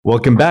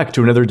Welcome back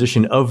to another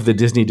edition of the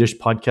Disney Dish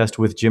Podcast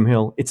with Jim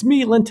Hill. It's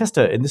me, Len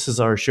Testa, and this is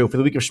our show for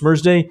the week of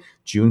Schmurz Day,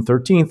 June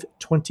 13th,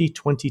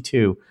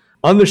 2022.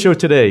 On the show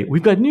today,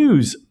 we've got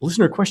news,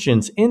 listener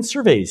questions, and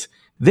surveys.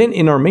 Then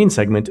in our main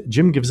segment,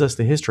 Jim gives us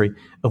the history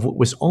of what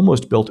was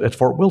almost built at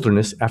Fort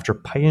Wilderness after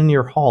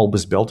Pioneer Hall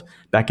was built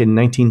back in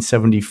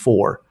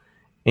 1974.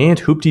 And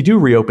Hoop-Dee-Doo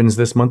reopens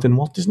this month in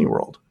Walt Disney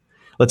World.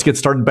 Let's get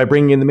started by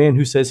bringing in the man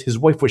who says his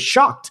wife was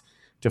shocked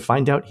to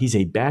find out he's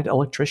a bad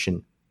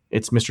electrician.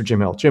 It's Mr.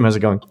 Jim Hill. Jim, how's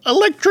it going?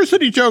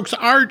 Electricity jokes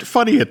aren't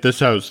funny at this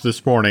house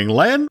this morning,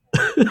 Len.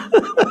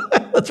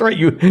 That's right.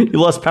 You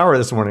lost power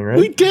this morning, right?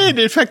 We did.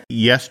 In fact,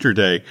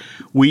 yesterday,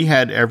 we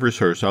had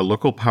Eversource, our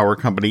local power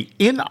company,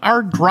 in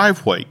our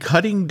driveway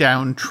cutting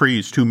down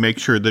trees to make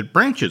sure that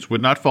branches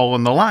would not fall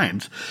on the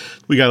lines.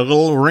 We got a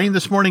little rain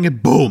this morning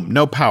and boom,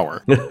 no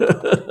power.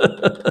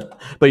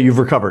 But you've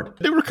recovered.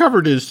 The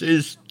recovered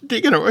is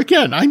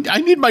again,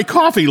 I need my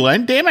coffee,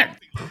 Len. Damn it.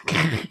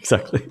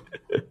 Exactly.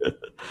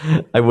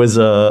 I was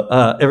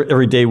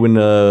every day when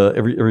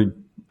every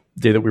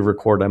day that we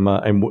record, I'm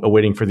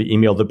waiting for the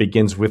email that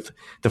begins with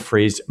the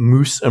phrase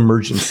 "moose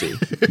emergency"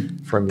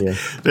 from you.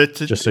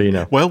 Just so you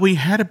know. Well, we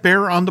had a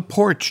bear on the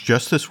porch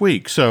just this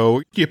week,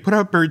 so you put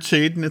out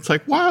birdseed, and it's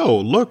like, wow,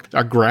 look,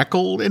 a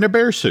grackle in a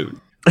bear suit.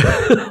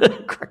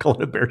 Grackle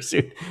in a bear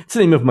suit. It's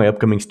the name of my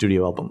upcoming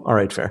studio album. All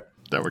right, fair.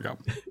 There we go.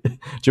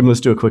 Jim,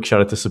 let's do a quick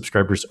shout out to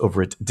subscribers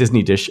over at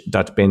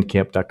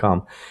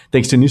disneydish.bandcamp.com.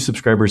 Thanks to new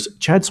subscribers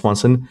Chad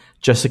Swanson,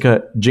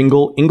 Jessica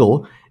Jingle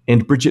Ingle,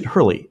 and Bridget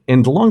Hurley,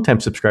 and longtime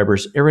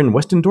subscribers Aaron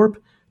Westendorp,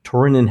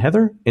 Torin and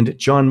Heather, and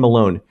John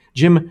Malone.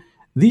 Jim,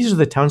 these are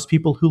the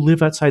townspeople who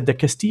live outside the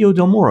Castillo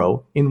del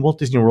Moro in Walt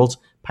Disney World's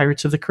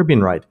Pirates of the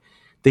Caribbean ride.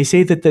 They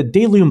say that the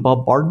daily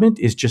bombardment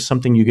is just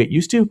something you get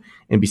used to,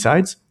 and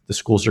besides, the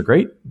schools are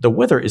great, the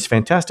weather is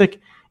fantastic,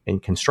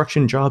 and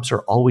construction jobs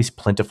are always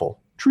plentiful.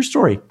 True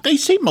story. They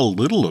seem a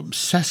little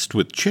obsessed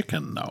with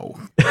chicken, though.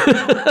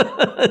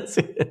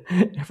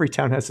 Every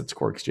town has its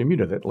quirks, Jim. You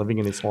know that, living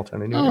in a small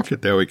town in New York. Okay,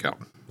 there we go.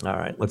 All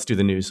right, let's do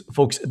the news.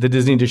 Folks, the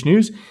Disney Dish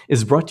News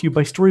is brought to you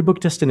by Storybook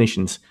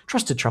Destinations,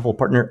 trusted travel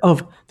partner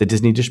of the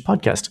Disney Dish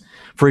Podcast.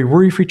 For a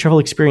worry-free travel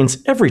experience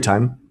every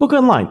time, book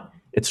online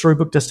at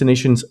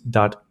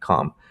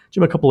StorybookDestinations.com.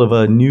 Jim, a couple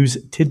of news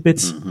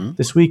tidbits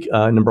this week.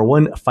 Number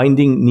one,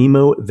 Finding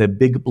Nemo, The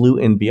Big Blue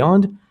and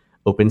Beyond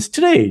opens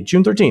today,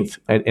 June 13th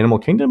at Animal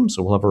Kingdom,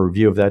 so we'll have a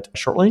review of that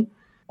shortly.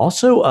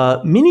 Also,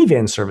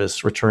 minivan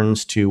service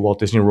returns to Walt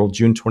Disney World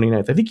June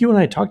 29th. I think you and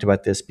I talked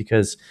about this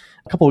because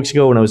a couple weeks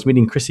ago when I was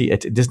meeting Chrissy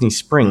at Disney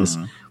Springs,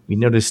 we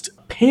noticed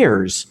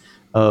pairs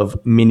of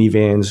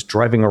minivans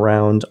driving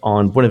around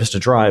on Buena Vista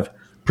Drive,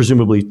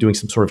 presumably doing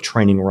some sort of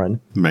training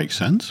run. Makes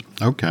sense.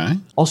 Okay.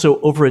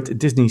 Also, over at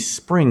Disney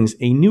Springs,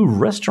 a new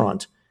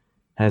restaurant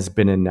has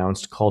been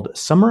announced called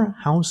Summer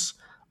House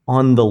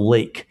on the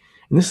Lake.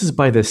 And this is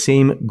by the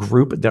same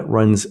group that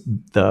runs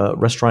the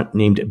restaurant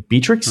named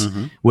Beatrix,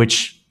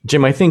 which,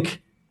 Jim, I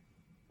think,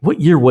 what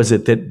year was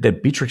it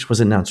that Beatrix was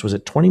announced? Was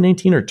it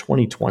 2019 or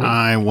 2020?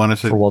 I want to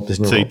say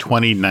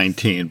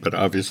 2019, but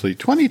obviously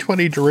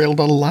 2020 derailed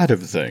a lot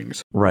of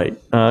things. Right.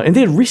 And they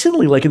had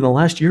recently, like in the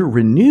last year,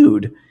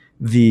 renewed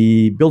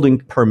the building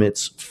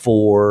permits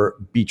for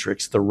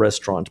Beatrix, the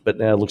restaurant. But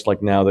it looks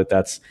like now that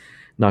that's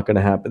not going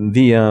to happen.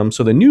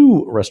 So the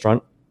new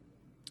restaurant,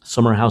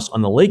 Summer House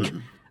on the Lake,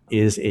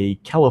 is a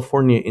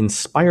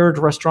California-inspired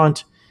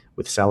restaurant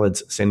with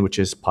salads,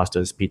 sandwiches,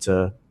 pastas,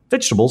 pizza,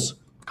 vegetables,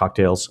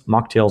 cocktails,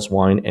 mocktails,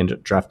 wine,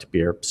 and draft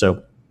beer.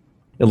 So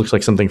it looks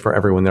like something for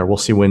everyone there. We'll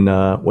see when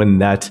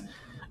that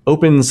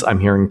opens. I'm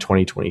hearing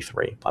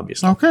 2023,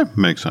 obviously. Okay,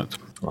 makes sense.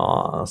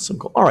 Awesome.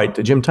 Cool. All right,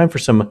 Jim, time for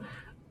some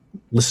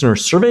listener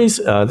surveys.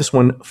 This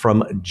one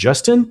from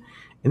Justin.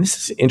 And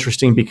this is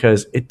interesting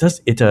because it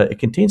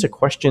contains a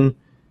question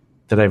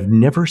that I've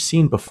never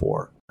seen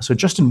before. So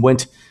Justin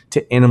went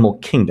to Animal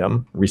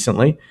Kingdom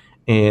recently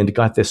and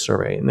got this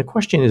survey. And the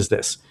question is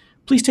this: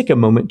 please take a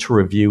moment to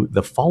review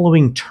the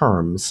following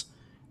terms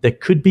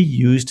that could be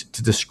used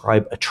to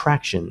describe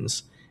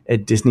attractions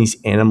at Disney's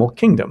Animal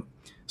Kingdom.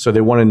 So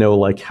they want to know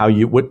like how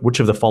which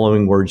of the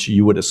following words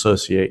you would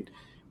associate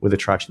with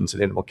attractions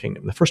at Animal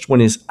Kingdom. The first one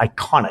is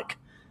iconic,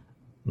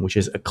 which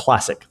is a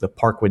classic. The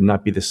park would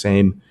not be the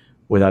same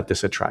without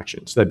this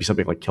attraction. So that'd be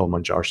something like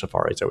Kilimanjaro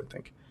Safaris, I would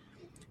think.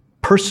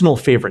 Personal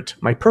favorite.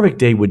 My perfect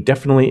day would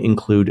definitely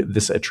include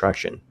this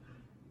attraction,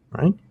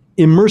 right?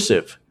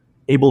 Immersive,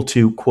 able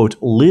to, quote,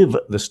 live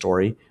the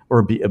story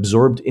or be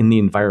absorbed in the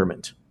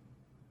environment.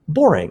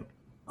 Boring,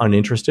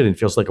 uninterested and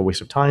feels like a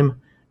waste of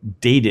time.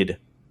 Dated,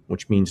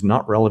 which means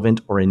not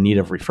relevant or in need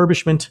of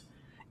refurbishment.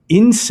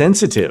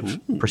 Insensitive,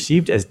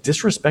 perceived as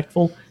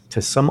disrespectful to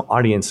some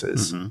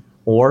audiences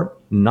or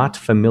not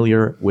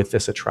familiar with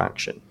this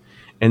attraction.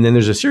 And then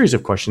there's a series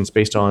of questions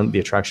based on the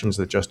attractions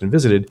that Justin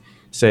visited,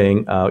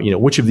 saying,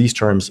 which of these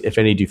terms, if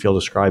any, do you feel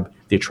describe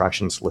the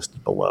attractions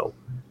listed below?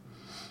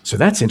 So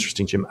that's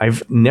interesting, Jim.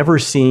 I've never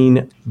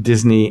seen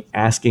Disney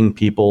asking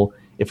people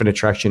if an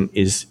attraction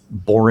is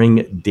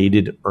boring,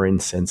 dated, or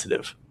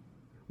insensitive.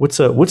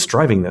 What's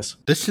driving this?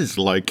 This is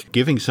like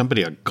giving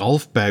somebody a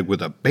golf bag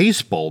with a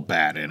baseball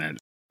bat in it.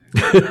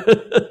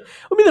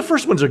 I mean, the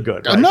first ones are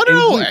good, right?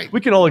 No.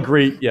 We can all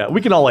agree. Yeah, we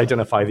can all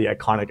identify the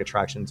iconic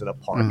attractions in a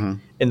park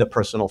and the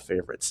personal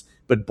favorites.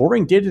 But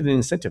boring, dated, and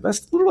incentive,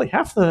 that's literally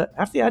half the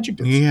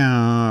adjectives.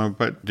 Yeah,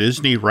 but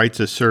Disney writes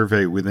a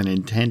survey with an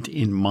intent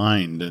in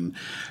mind. And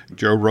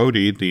Joe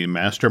Rohde, the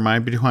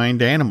mastermind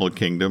behind Animal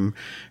Kingdom,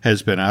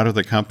 has been out of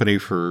the company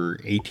for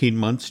 18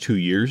 months, 2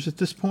 years at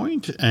this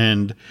point.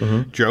 And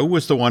Joe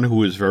was the one who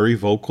was very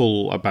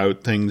vocal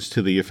about things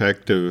to the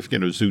effect of,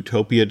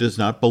 Zootopia does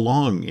not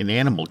belong in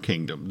Animal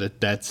Kingdom.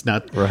 That's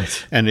not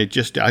right. And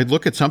I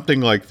look at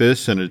something like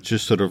this, and it's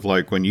just sort of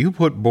like when you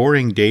put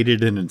boring,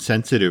 dated, and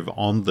insensitive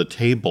on the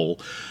table,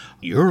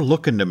 you're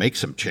looking to make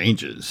some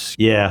changes.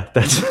 Yeah,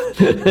 that's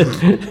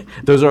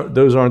those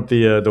aren't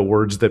the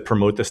words that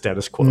promote the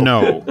status quo.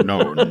 No,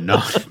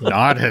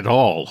 not at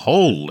all.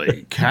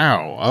 Holy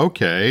cow.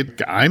 Okay.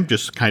 I'm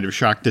just kind of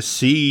shocked to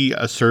see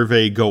a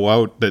survey go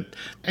out that,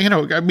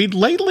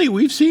 lately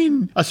we've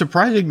seen a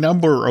surprising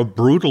number of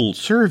brutal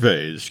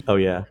surveys. Oh,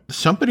 yeah.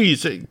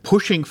 Somebody's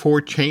pushing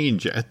for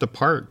change at the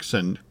parks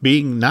and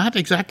being not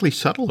exactly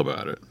subtle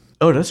about it.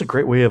 Oh, that's a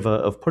great way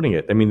of putting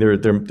it. I mean,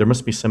 there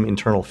must be some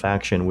internal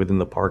faction within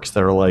the parks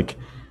that are like,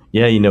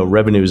 yeah,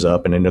 revenue's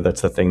up, and I know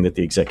that's the thing that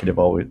the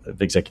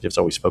executives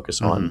always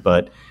focus on.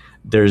 But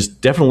there's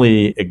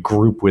definitely a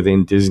group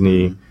within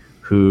Disney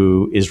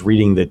who is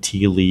reading the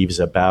tea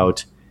leaves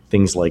about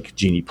things like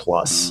Genie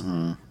Plus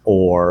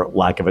or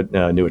lack of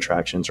new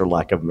attractions or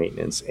lack of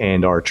maintenance,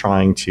 and are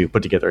trying to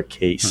put together a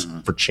case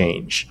for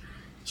change.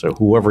 So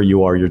whoever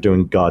you are, you're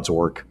doing God's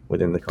work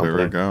within the company.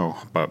 There we go.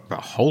 But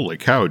holy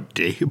cow,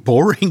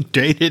 boring,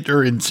 dated,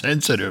 or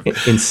insensitive?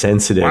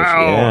 Insensitive.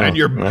 Wow.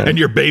 Yeah, and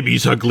your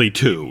baby's ugly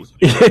too.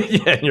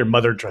 Yeah, and your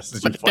mother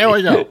dresses you funny. There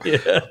we go.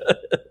 Yeah.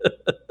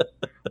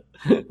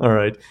 All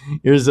right.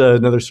 Here's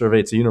another survey.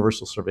 It's a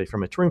universal survey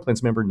from a Touring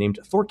Plans member named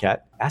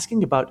Thorcat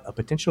asking about a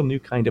potential new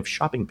kind of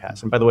shopping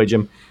pass. And by the way,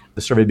 Jim,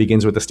 the survey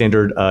begins with the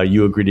standard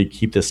you agree to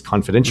keep this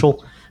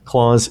confidential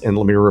clause. And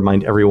let me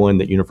remind everyone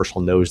that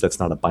Universal knows that's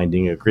not a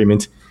binding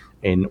agreement.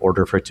 In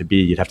order for it to be,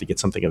 you'd have to get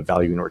something of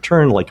value in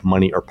return, like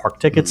money or park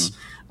tickets.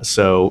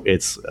 So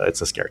it's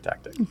a scare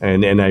tactic.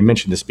 And I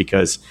mentioned this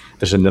because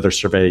there's another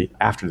survey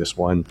after this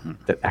one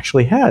that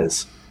actually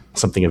has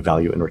something of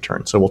value in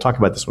return. So we'll talk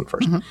about this one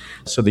first.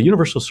 So the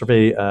Universal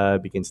survey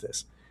begins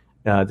this.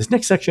 This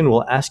next section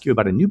will ask you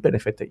about a new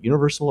benefit that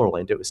Universal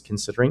Orlando is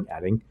considering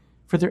adding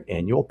for their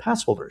annual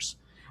pass holders.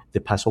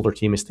 The pass holder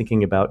team is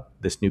thinking about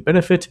this new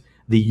benefit,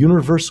 the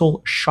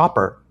Universal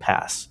Shopper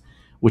Pass,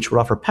 which would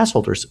offer pass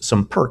holders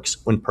some perks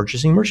when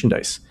purchasing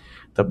merchandise.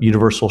 The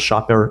Universal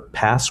Shopper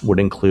Pass would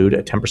include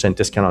a 10%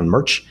 discount on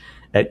merch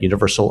at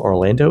Universal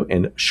Orlando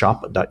and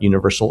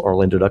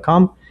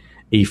shop.universalorlando.com,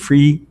 a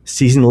free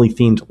seasonally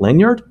themed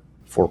lanyard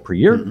per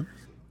year,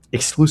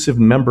 exclusive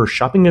member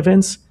shopping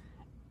events,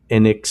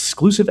 and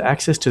exclusive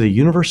access to the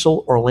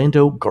Universal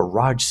Orlando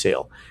garage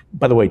sale.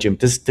 By the way, Jim,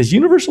 does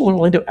Universal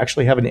Orlando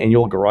actually have an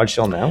annual garage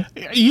sale now?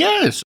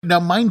 Yes. Now,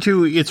 mind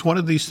you, it's one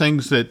of these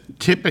things that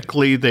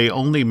typically they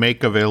only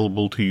make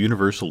available to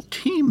Universal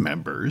team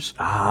members.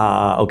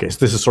 Ah, okay. So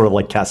this is sort of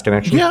like Cast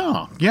Connection?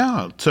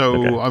 Yeah.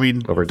 So, okay. I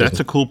mean,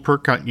 that's a cool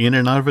perk in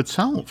and of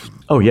itself.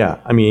 Oh, yeah.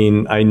 I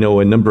mean, I know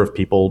a number of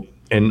people,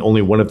 and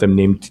only one of them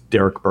named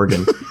Derek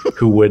Bergen,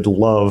 who would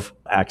love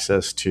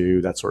access to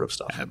that sort of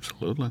stuff.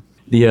 Absolutely.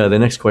 The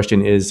next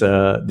question is,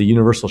 the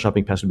Universal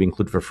Shopping Pass would be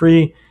included for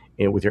free.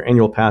 And with your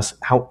annual pass,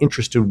 how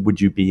interested would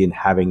you be in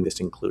having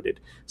this included?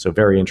 So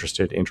very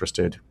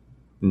interested,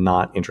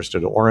 not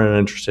interested, or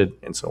uninterested,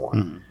 and so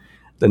on.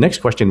 The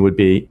next question would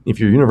be, if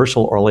your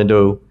Universal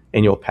Orlando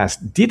annual pass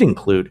did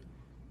include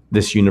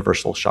this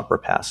Universal Shopper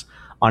Pass,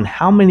 on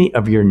how many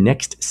of your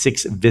next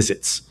 6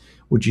 visits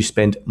would you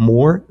spend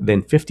more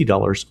than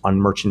 $50 on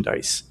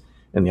merchandise?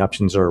 And the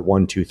options are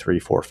 1, 2, 3,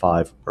 4,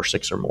 5, or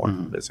 6 or more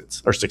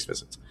visits, or 6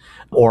 visits.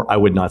 Or I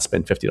would not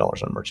spend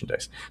 $50 on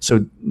merchandise.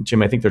 So,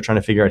 Jim, I think they're trying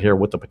to figure out here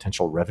what the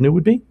potential revenue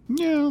would be.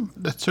 Yeah,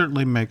 that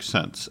certainly makes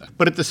sense.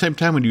 But at the same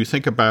time, when you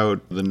think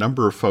about the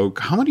number of folk,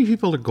 how many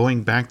people are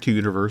going back to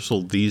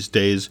Universal these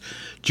days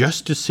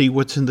just to see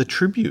what's in the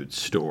tribute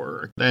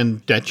store?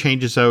 And that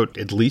changes out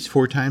at least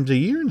 4 times a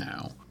year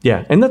now.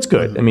 Yeah, and that's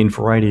good. I mean,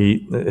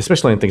 variety,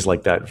 especially in things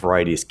like that,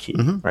 variety is key,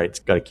 right? It's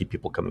got to keep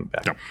people coming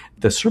back. Yep.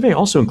 The survey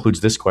also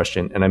includes this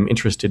question, and I'm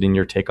interested in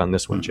your take on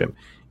this one, Jim.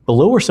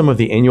 Below are some of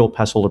the annual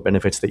pass holder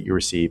benefits that you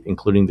receive,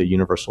 including the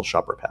Universal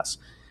Shopper Pass.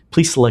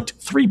 Please select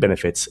 3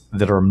 benefits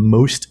that are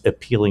most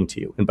appealing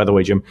to you. And by the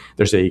way, Jim,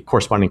 there's a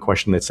corresponding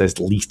question that says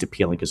least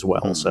appealing as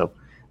well, so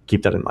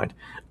keep that in mind.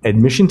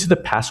 Admission to the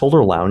pass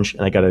holder lounge,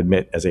 and I got to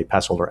admit, as a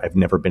pass holder, I've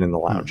never been in the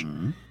lounge.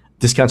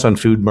 Discounts on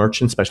food, merch,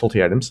 and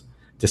specialty items.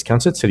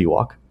 Discounts at City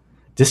Walk,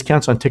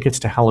 discounts on tickets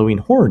to Halloween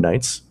Horror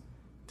Nights,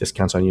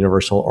 discounts on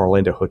Universal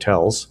Orlando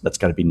hotels. That's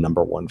got to be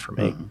number 1 for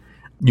me.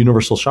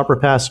 Universal Shopper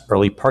Pass,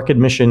 early park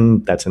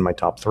admission. That's in my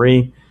top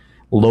 3.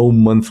 Low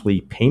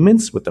monthly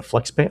payments with the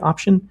FlexPay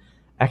option,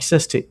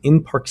 access to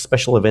in-park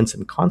special events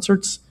and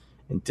concerts,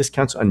 and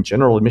discounts on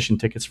general admission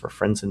tickets for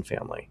friends and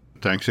family.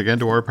 Thanks again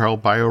to our pal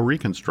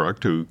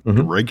BioReconstruct, who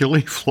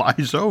regularly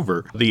flies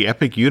over the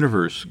Epic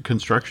Universe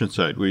construction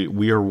site.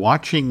 We are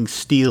watching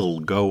steel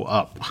go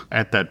up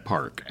at that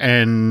park.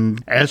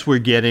 And as we're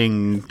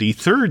getting the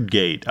third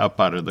gate up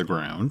out of the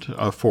ground,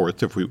 a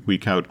fourth if we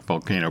count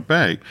Volcano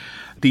Bay,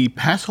 the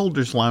pass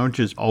holders lounge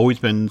has always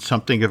been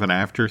something of an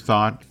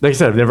afterthought. Like I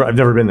said, I've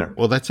never been there.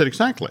 Well, that's it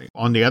exactly.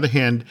 On the other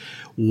hand,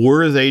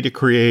 were they to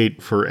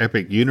create for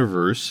Epic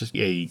Universe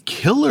a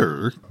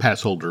killer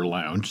pass holder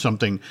lounge,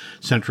 something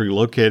centrally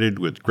located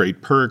with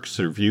great perks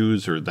or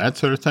views or that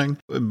sort of thing,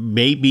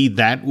 maybe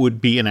that would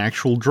be an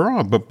actual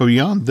draw. But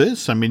beyond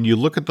this, I mean, you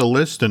look at the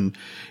list and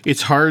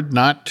it's hard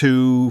not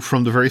to,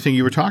 from the very thing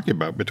you were talking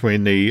about,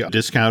 between the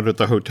discount at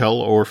the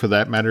hotel or, for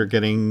that matter,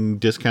 getting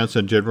discounts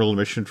on general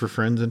admission for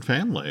friends and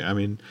family. I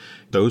mean,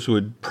 those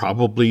would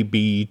probably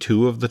be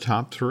two of the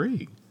top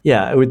three.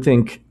 Yeah, I would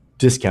think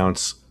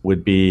discounts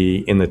would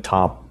be in the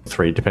top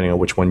three, depending on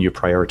which one you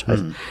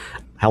prioritize.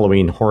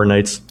 Halloween, Horror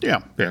Nights,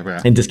 yeah.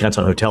 And discounts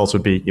on hotels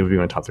would be in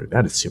the top three.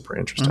 That is super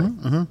interesting.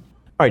 All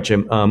right,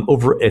 Jim.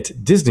 Over at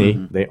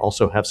Disney, they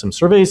also have some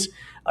surveys.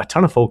 A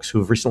ton of folks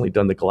who've recently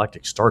done the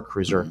Galactic Star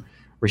Cruiser.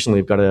 Recently,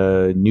 I've got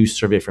a new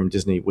survey from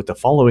Disney with the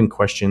following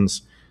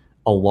questions,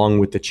 along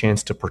with the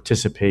chance to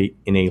participate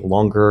in a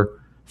longer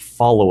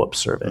follow-up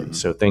survey.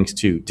 So thanks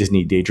to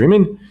Disney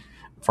Daydreamin'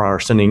 for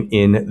sending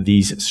in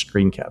these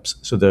screen caps.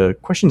 So the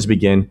questions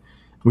begin.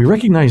 We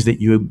recognize that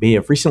you may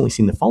have recently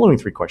seen the following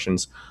three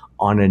questions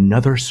on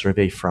another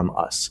survey from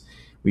us.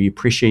 We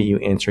appreciate you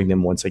answering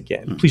them once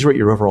again. Please rate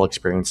your overall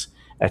experience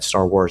at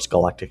Star Wars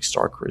Galactic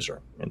Star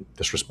Cruiser. And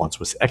this response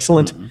was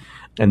excellent.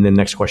 And the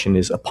next question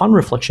is, upon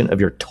reflection of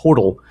your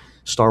total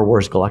Star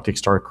Wars Galactic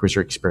Star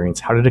Cruiser experience,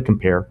 how did it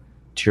compare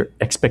to your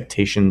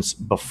expectations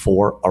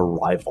before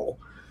arrival?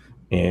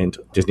 And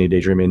Disney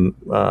Daydreamin'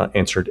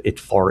 answered, it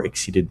far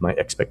exceeded my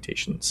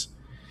expectations.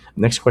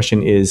 Next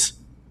question is,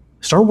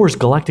 Star Wars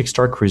Galactic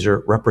Star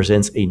Cruiser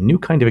represents a new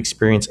kind of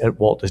experience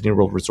at Walt Disney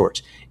World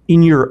Resort.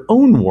 In your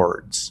own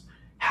words,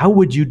 how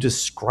would you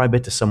describe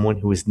it to someone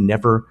who has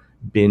never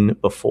been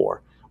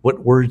before?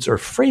 What words or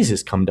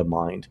phrases come to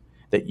mind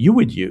that you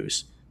would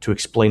use to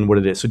explain what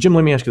it is? So, Jim,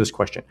 let me ask you this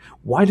question.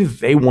 Why do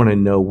they want to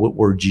know what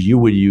words you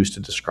would use to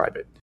describe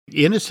it?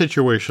 In a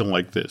situation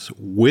like this,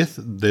 with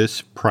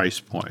this price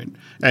point,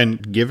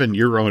 and given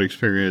your own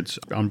experience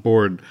on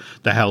board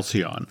the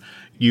Halcyon,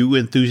 you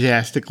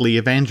enthusiastically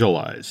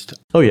evangelized.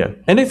 Oh, yeah.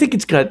 And I think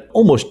it's got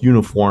almost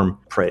uniform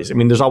praise. I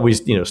mean, there's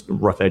always,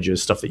 rough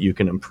edges, stuff that you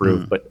can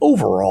improve, but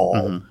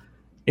overall,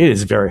 it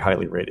is very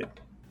highly rated.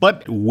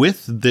 But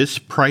with this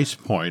price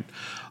point,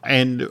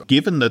 and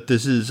given that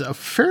this is a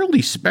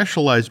fairly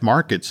specialized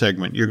market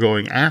segment you're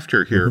going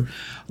after here,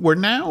 we're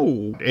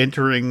now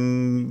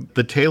entering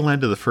the tail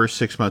end of the first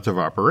 6 months of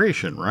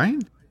operation,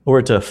 right? We're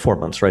at 4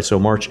 months, right? So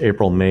March,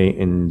 April, May,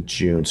 and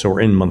June. So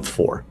we're in month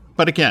 4.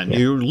 But again,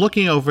 you're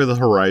looking over the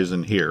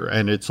horizon here,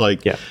 and it's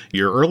like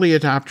your early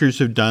adopters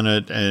have done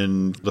it,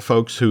 and the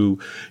folks who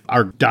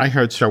are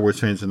diehard Star Wars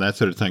fans and that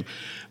sort of thing.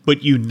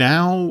 But you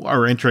now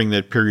are entering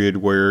that period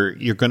where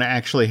you're going to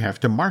actually have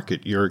to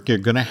market. You're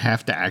going to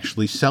have to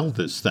actually sell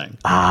this thing.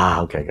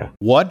 Okay.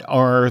 What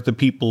are the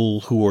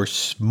people who are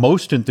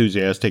most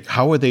enthusiastic?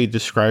 How are they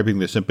describing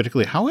this? And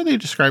particularly, how are they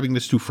describing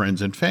this to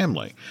friends and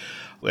family?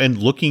 And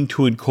looking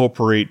to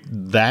incorporate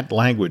that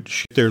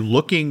language. They're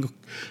looking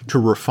to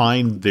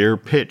refine their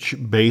pitch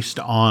based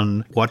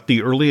on what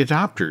the early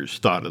adopters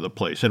thought of the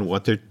place and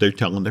what they're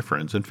telling their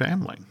friends and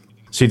family.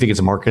 So you think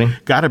it's marketing?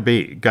 Gotta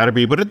be.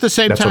 But at the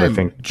same That's time, what I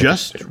think.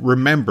 just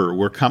remember,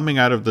 we're coming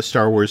out of the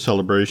Star Wars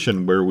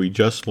Celebration where we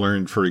just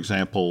learned, for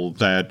example,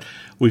 that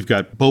we've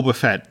got Boba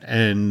Fett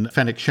and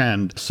Fennec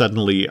Shand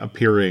suddenly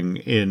appearing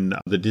in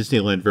the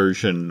Disneyland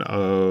version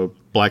of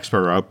Black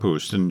Sparrow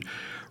Outpost. And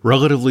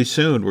relatively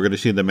soon, we're going to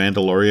see the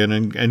Mandalorian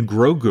and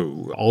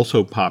Grogu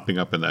also popping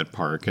up in that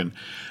park. And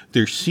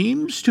there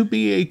seems to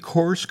be a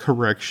course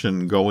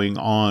correction going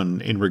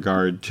on in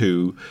regard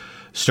to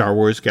Star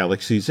Wars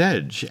Galaxy's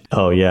Edge.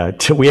 Oh yeah,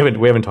 we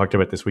haven't talked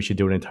about this. We should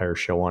do an entire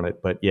show on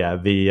it. But yeah,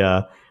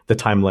 the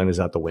timeline is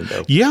out the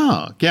window.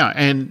 Yeah,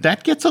 and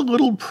that gets a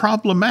little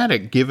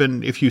problematic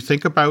given if you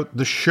think about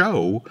the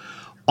show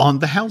on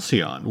the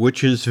Halcyon,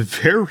 which is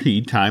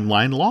very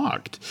timeline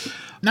locked.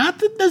 Not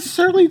that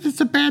necessarily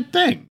that's a bad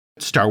thing.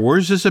 Star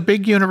Wars is a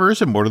big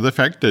universe, and more to the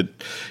fact that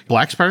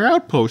Black Spire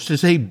Outpost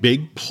is a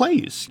big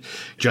place.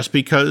 Just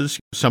because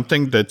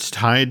something that's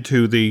tied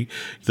to the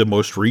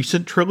most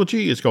recent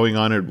trilogy is going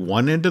on at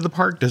one end of the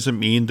park doesn't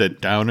mean that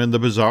down in the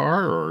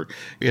bazaar or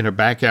in a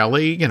back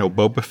alley,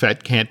 Boba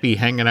Fett can't be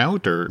hanging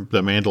out or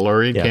the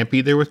Mandalorian can't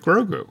be there with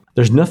Grogu.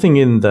 There's nothing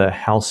in the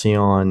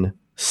Halcyon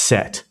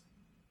set,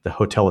 the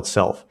hotel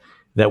itself,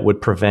 that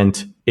would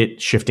prevent it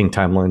shifting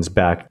timelines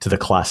back to the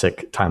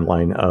classic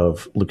timeline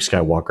of Luke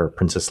Skywalker,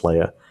 Princess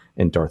Leia,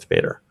 and Darth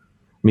Vader.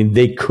 I mean,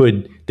 they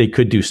could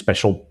do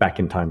special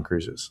back-in-time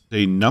cruises.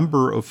 A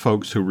number of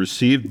folks who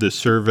received this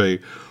survey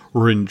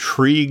were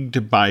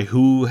intrigued by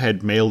who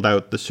had mailed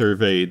out the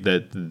survey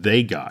that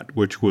they got,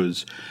 which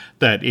was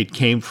that it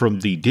came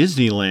from the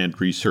Disneyland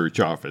Research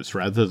Office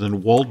rather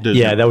than Walt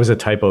Disney. Yeah, that was a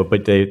typo,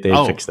 but they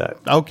fixed that.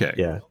 Okay.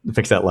 Yeah, they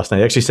fixed that last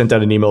night. I actually sent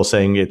out an email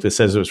saying it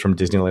says it was from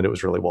Disneyland. It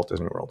was really Walt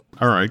Disney World.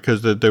 All right,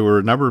 because there were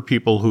a number of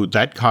people who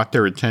that caught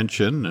their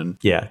attention. And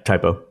yeah,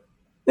 typo.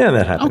 Yeah,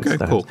 that happens. Okay,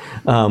 that cool.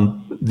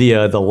 Happens.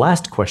 The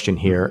last question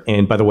here,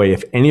 and by the way,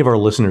 if any of our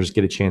listeners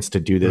get a chance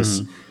to do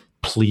this,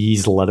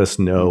 please let us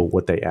know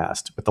what they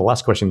asked. But the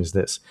last question is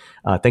this.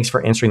 Thanks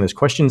for answering those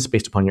questions.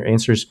 Based upon your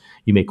answers,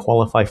 you may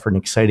qualify for an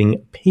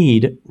exciting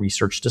paid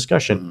research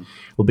discussion.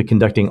 We'll be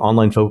conducting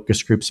online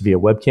focus groups via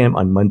webcam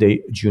on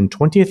Monday, June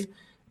 20th,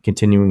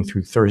 continuing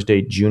through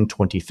Thursday, June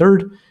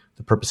 23rd.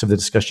 The purpose of the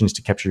discussion is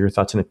to capture your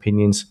thoughts and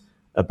opinions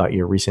about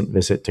your recent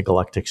visit to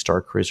Galactic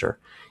Star Cruiser.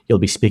 You'll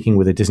be speaking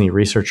with a Disney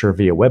researcher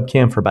via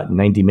webcam for about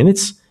 90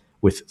 minutes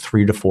with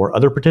 3 to 4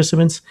 other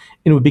participants,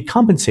 and would be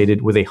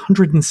compensated with a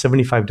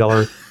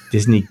 $175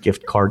 Disney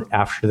gift card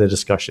after the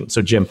discussion.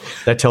 So, Jim,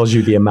 that tells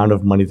you the amount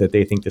of money that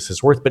they think this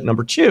is worth. But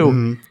number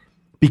two,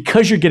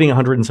 because you're getting a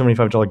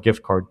 $175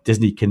 gift card,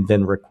 Disney can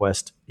then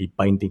request a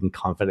binding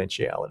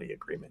confidentiality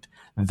agreement.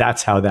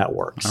 That's how that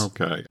works.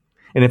 Okay.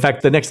 And in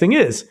fact, the next thing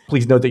is,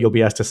 please note that you'll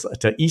be asked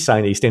to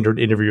e-sign a standard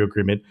interview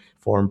agreement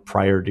form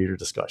prior to your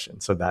discussion.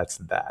 So that's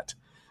that.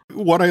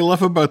 What I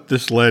love about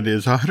this, Len,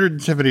 is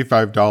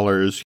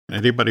 $175.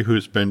 Anybody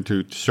who's been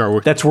to Star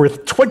Wars, that's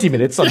worth 20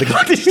 minutes on the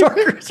Galactic Star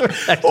Cruiser. or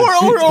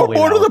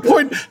to the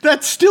point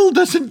that still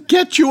doesn't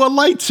get you a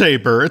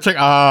lightsaber. It's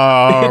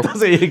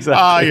like,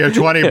 exactly. You're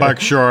 $20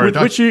 short.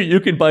 With which you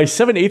can buy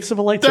 7/8 of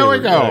a lightsaber. There we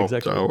go. Yeah,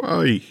 exactly.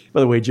 So, by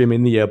the way, Jim,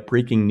 in the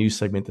breaking news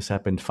segment, this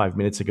happened 5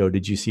 minutes ago.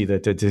 Did you see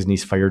that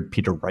Disney's fired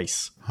Peter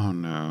Rice? Oh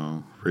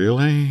no,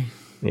 really?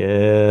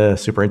 Yeah,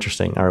 super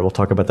interesting. All right, we'll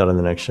talk about that on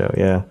the next show.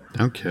 Yeah.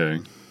 Okay.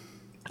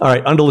 All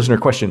right, on to listener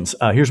questions.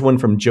 Here's one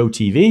from Joe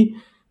TV.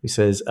 He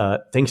says,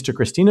 thanks to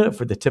Christina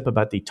for the tip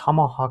about the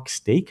tomahawk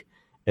steak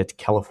at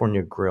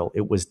California Grill.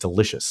 It was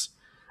delicious.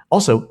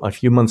 Also, a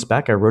few months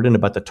back, I wrote in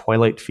about the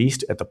Twilight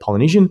Feast at the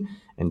Polynesian,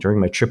 and during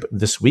my trip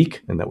this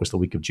week, and that was the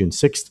week of June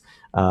 6th,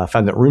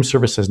 found that room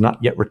service has not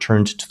yet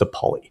returned to the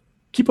Poly.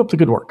 Keep up the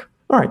good work.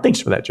 All right,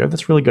 thanks for that, Joe.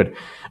 That's really good.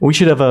 We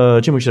should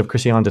have Jim. We should have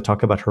Chrissy on to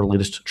talk about her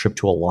latest trip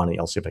to Alani.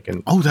 I'll see if I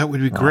can. Oh, that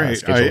would be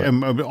great. I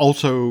am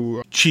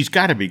also. She's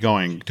got to be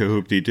going to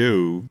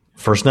Hoop-Dee-Doo.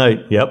 First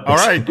night. Yep. All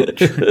right.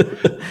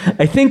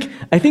 I think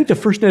the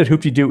first night at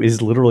Hoop-Dee-Doo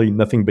is literally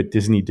nothing but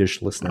Disney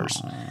Dish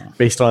listeners,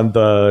 based on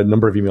the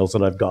number of emails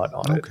that I've got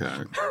on it.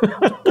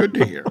 Okay. Good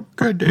to hear.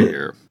 Good to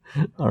hear.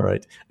 All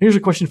right. Here's a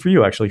question for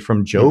you, actually,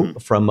 from Joe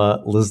from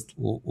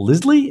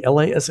Lisle,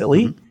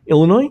 L-A-S-L-E,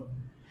 Illinois.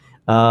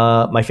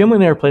 My family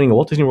and I are planning a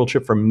Walt Disney World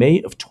trip for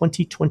May of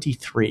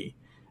 2023. And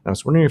I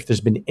was wondering if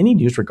there's been any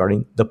news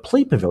regarding the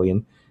Play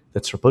Pavilion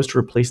that's supposed to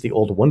replace the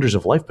old Wonders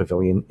of Life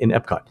Pavilion in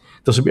Epcot.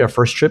 This will be our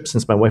first trip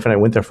since my wife and I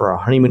went there for our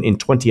honeymoon in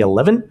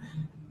 2011.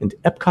 And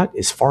Epcot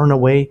is far and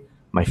away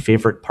my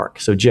favorite park.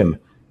 So, Jim,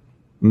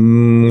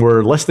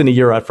 we're less than a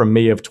year out from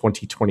May of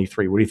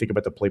 2023. What do you think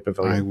about the Play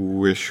Pavilion? I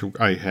wish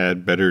I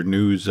had better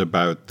news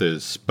about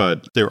this,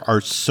 but there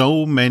are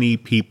so many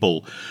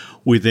people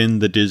within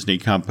the Disney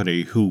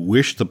company who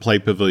wish the Play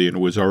Pavilion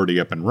was already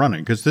up and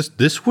running, because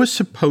this was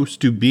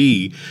supposed to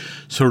be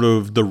sort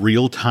of the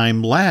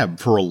real-time lab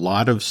for a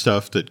lot of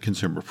stuff that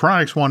consumer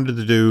products wanted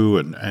to do,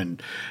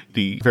 and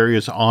the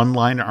various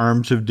online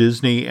arms of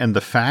Disney, and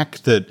the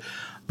fact that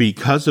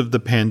because of the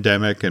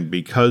pandemic and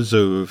because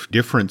of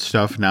different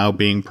stuff now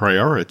being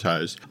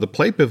prioritized, the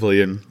Play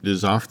Pavilion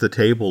is off the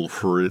table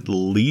for at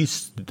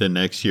least the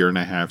next year and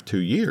a half, 2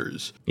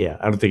 years. Yeah,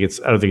 I don't think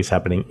it's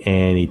happening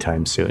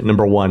anytime soon.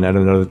 Number one, I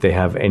don't know that they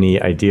have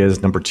any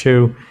ideas. Number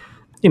two,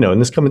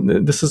 and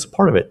this is a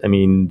part of it. I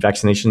mean,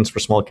 vaccinations for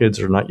small kids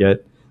are not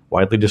yet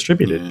widely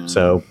distributed,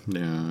 so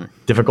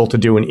difficult to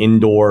do an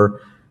indoor,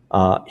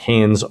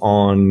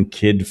 hands-on,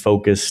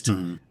 kid-focused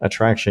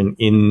attraction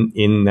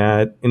in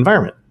that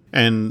environment.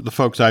 And the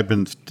folks I've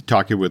been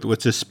talking with,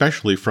 what's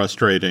especially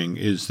frustrating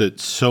is that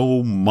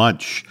so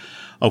much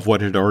of what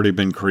had already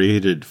been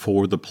created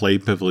for the Play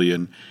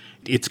Pavilion,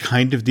 it's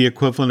kind of the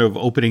equivalent of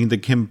opening the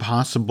Kim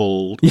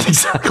Possible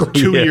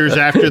 2 years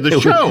after the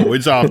show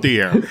is off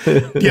the air.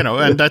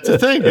 And that's the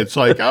thing. It's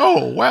like,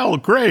 oh, well,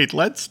 great.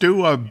 Let's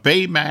do a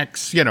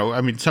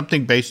Baymax,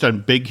 something based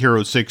on Big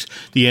Hero 6,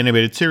 the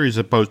animated series, as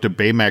opposed to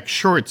Baymax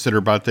shorts that are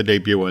about to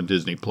debut on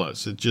Disney+.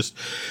 It's just,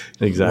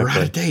 we're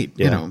out of date,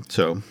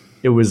 so...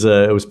 It was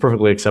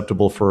perfectly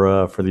acceptable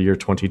for the year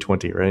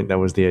 2020, right? That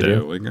was the idea.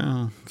 There we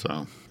go.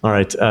 So, all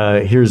right.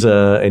 Here's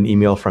an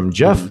email from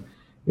Jeff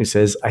who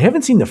says, I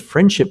haven't seen the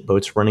friendship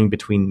boats running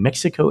between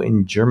Mexico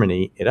and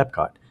Germany at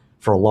Epcot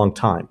for a long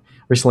time.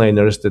 Recently, I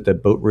noticed that the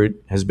boat route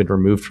has been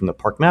removed from the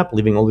park map,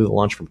 leaving only the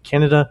launch from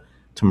Canada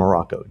to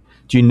Morocco.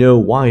 Do you know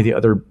why the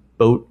other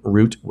boat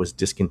route was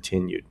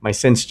discontinued? My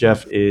sense,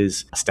 Jeff,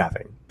 is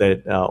staffing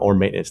or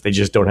maintenance. They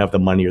just don't have the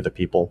money or the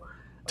people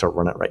to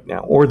run it right now,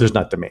 or there's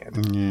not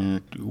demand. Yeah,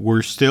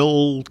 we're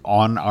still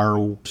on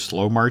our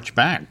slow march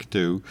back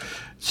to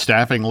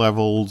staffing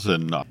levels,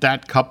 and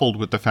that coupled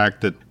with the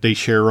fact that they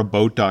share a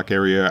boat dock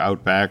area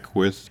out back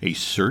with a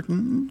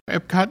certain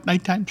Epcot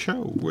nighttime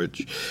show,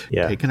 which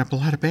taking up a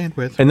lot of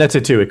bandwidth. And that's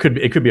it too. It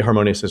could be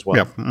harmonious as well,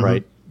 Yep. Mm-hmm.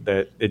 right?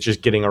 That it's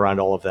just getting around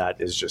all of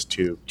that is just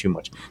too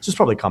much. So it's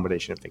probably a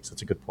combination of things.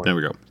 That's a good point. There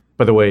we go.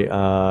 By the way,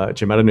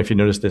 Jim, I don't know if you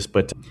noticed this,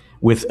 but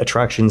with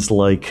attractions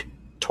like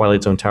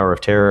Twilight Zone Tower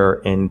of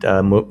Terror and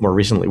more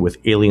recently with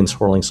Alien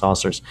Swirling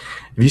Saucers,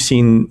 have you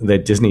seen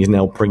that Disney is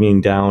now bringing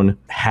down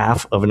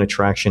half of an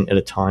attraction at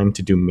a time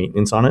to do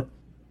maintenance on it?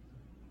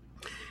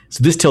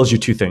 So this tells you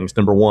two things.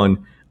 Number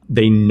one,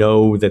 they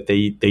know that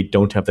they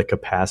don't have the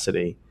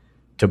capacity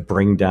to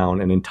bring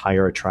down an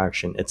entire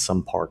attraction at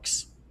some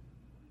parks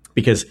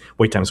because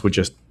wait times would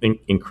just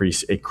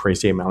increase a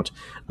crazy amount.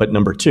 But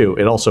number two,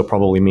 it also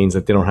probably means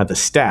that they don't have the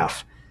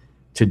staff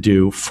to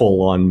do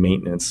full-on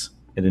maintenance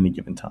at any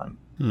given time.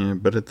 Yeah,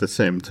 but at the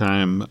same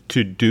time,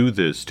 to do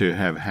this, to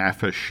have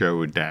half a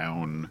show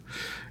down,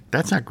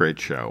 that's not a great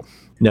show.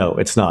 No,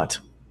 it's not.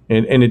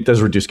 And it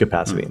does reduce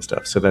capacity and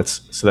stuff. So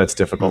that's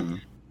difficult.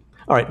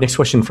 All right, next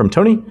question from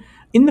Tony.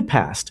 In the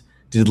past,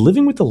 did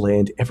Living with the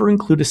Land ever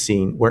include a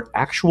scene where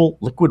actual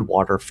liquid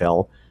water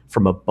fell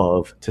from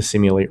above to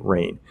simulate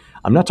rain?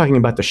 I'm not talking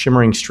about the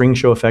shimmering string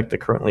show effect that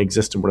currently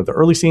exists in one of the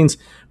early scenes,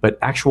 but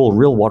actual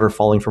real water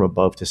falling from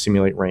above to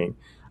simulate rain.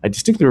 I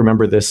distinctly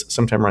remember this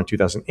sometime around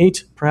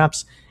 2008,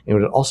 perhaps, and it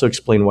would also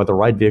explain why the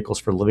ride vehicles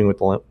for Living with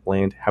the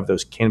Land have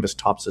those canvas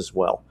tops as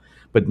well,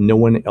 but no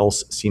one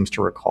else seems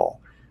to recall.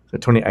 So,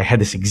 Tony, I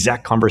had this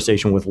exact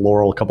conversation with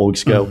Laurel a couple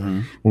weeks ago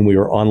when we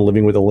were on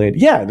Living with the Land.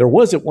 Yeah, there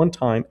was at one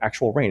time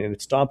actual rain, and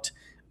it stopped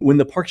when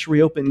the parks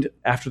reopened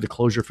after the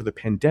closure for the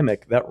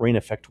pandemic. That rain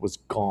effect was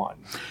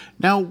gone.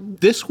 Now,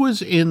 this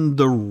was in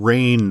the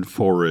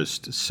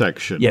rainforest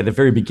section. Yeah, the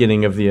very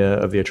beginning of the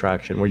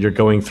attraction where you're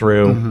going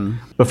through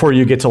before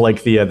you get to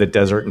like the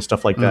desert and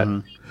stuff like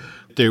that.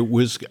 There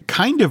was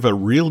kind of a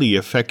really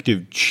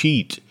effective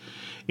cheat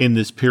in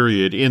this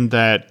period in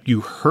that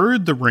you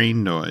heard the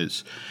rain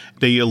noise.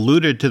 They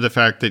alluded to the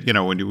fact that,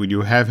 when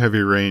you have heavy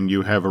rain,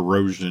 you have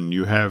erosion,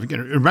 you have,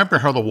 remember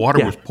how the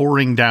water was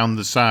pouring down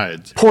the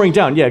sides. Pouring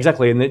down, yeah,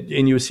 exactly.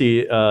 And you would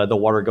see the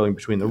water going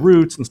between the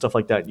roots and stuff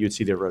like that. You'd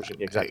see the erosion,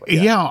 exactly.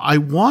 Yeah, I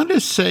want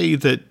to say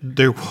that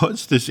there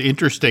was this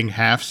interesting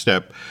half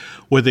step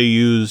where they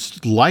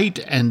used light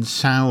and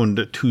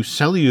sound to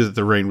sell you that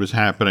the rain was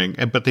happening,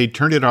 but they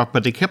turned it off,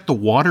 but they kept the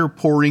water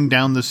pouring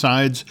down the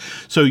sides,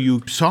 so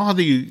you saw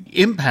the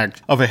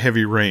impact of a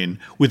heavy rain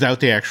without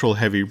the actual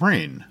heavy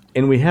rain.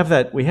 And we have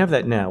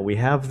that now. We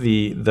have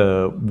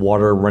the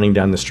water running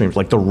down the streams,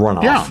 like the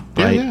runoff,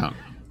 right? Yeah.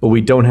 But we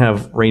don't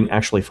have rain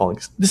actually falling.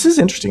 This is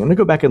interesting. I'm going to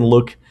go back and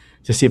look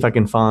to see if I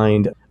can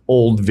find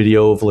old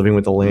video of Living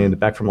with the Land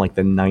back from like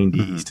the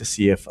 90s to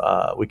see if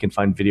we can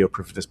find video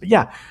proof of this. But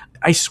yeah,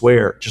 I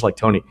swear, just like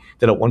Tony,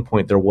 that at one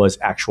point there was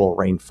actual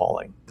rain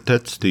falling.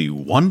 That's the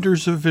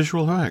wonders of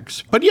visual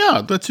effects. But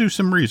yeah, let's do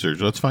some research.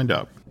 Let's find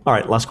out. All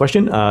right, last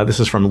question. This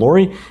is from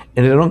Lori,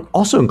 and it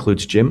also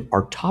includes, Jim,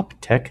 our top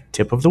tech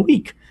tip of the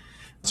week.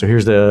 So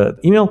here's the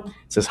email.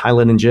 It says, "Hi,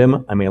 Len and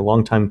Jim. I'm a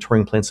longtime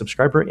Touring Plan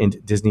subscriber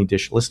and Disney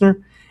Dish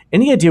listener.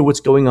 Any idea what's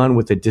going on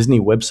with the Disney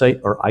website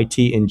or IT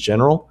in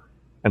general?"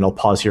 And I'll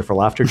pause here for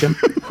laughter, Jim.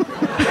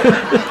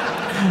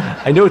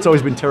 I know it's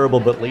always been terrible,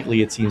 but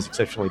lately it seems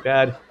exceptionally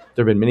bad.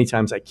 There have been many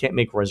times I can't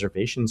make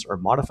reservations or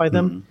modify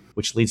them,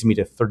 which leads me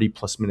to 30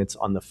 plus minutes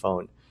on the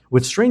phone.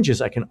 What's strange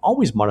is I can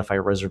always modify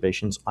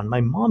reservations on my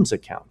mom's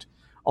account.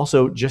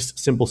 Also, just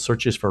simple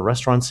searches for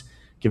restaurants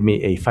give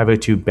me a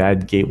 502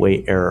 bad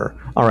gateway error.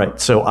 All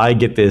right, so I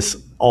get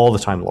this all the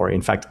time, Lori.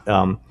 In fact,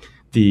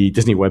 the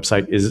Disney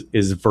website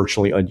is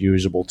virtually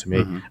unusable to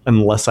me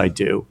unless I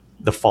do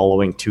the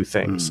following two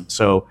things.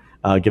 So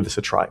give this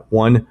a try.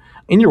 One,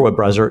 in your web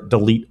browser,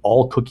 delete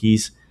all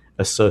cookies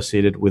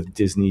associated with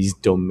Disney's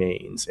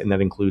domains, and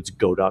that includes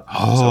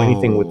go.com. So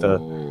anything with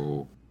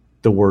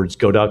the words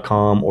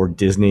go.com or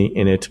Disney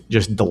in it,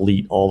 just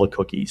delete all the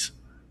cookies.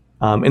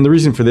 And the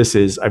reason for this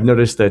is I've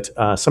noticed that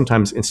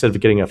sometimes instead of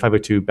getting a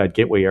 502 bad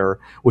gateway error,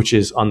 which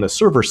is on the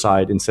server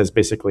side and says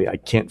basically I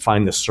can't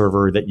find the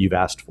server that you've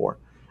asked for,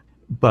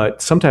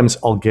 but sometimes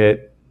I'll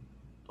get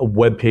a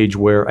web page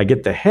where I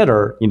get the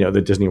header,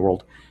 the Disney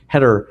World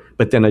header,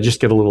 but then I just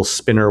get a little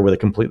spinner with a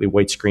completely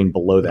white screen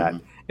below that,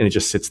 and it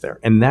just sits there.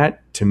 And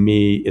that, to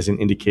me, is an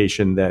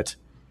indication that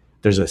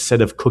there's a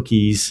set of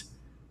cookies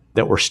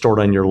that were stored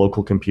on your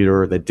local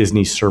computer that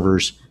Disney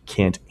servers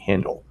can't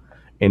handle.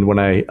 And when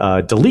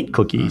I delete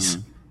cookies,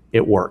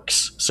 it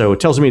works. So it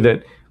tells me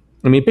that,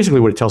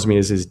 basically what it tells me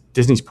is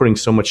Disney's putting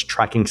so much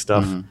tracking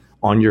stuff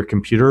on your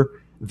computer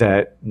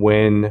that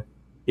when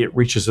it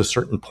reaches a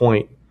certain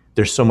point,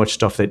 there's so much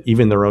stuff that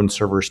even their own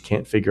servers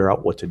can't figure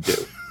out what to do.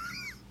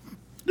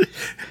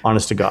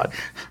 Honest to God.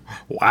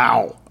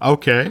 Wow.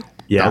 Okay.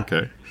 Yeah.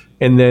 Okay.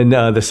 And then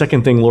the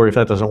second thing, Lori, if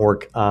that doesn't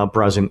work,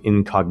 browse in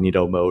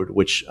incognito mode,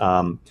 which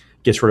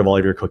gets rid of all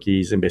of your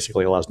cookies and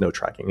basically allows no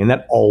tracking. And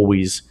that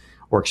always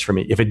works for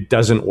me. If it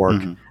doesn't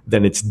work,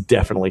 then it's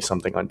definitely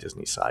something on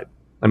Disney's side.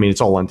 I mean,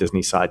 it's all on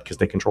Disney's side because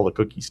they control the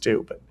cookies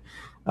too, but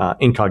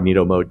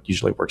incognito mode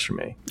usually works for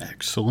me.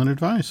 Excellent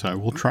advice. I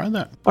will try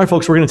that. All right,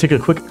 folks, we're going to take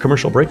a quick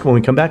commercial break. When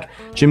we come back,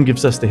 Jim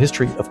gives us the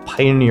history of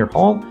Pioneer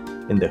Hall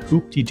and the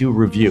Hoop-Dee-Doo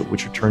Review,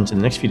 which returns in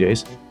the next few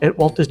days at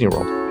Walt Disney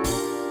World.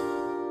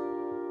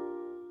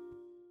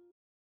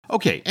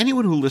 Okay,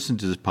 anyone who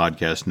listens to this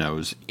podcast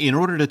knows, in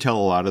order to tell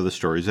a lot of the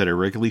stories that I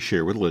regularly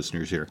share with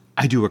listeners here,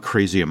 I do a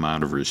crazy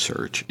amount of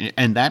research.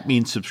 And that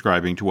means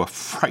subscribing to a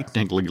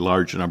frighteningly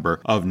large number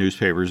of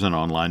newspapers and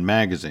online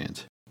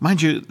magazines.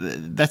 Mind you,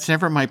 that's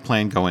never my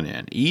plan going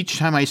in. Each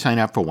time I sign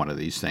up for one of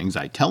these things,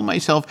 I tell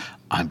myself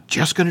I'm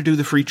just going to do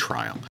the free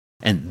trial.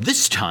 And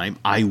this time,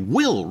 I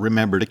will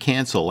remember to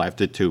cancel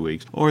after 2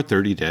 weeks or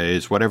 30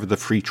 days, whatever the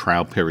free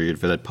trial period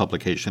for that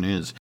publication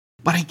is.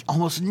 But I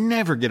almost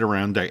never get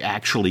around to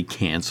actually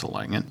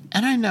canceling.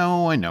 And I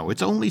know,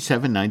 it's only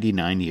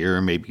 $7.99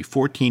 here, maybe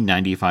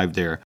 $14.95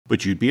 there.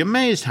 But you'd be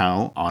amazed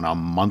how, on a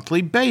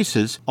monthly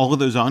basis, all of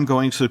those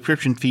ongoing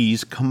subscription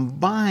fees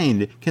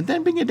combined can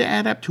then begin to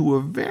add up to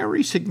a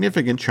very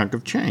significant chunk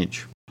of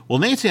change. Well,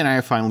 Nancy and I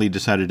have finally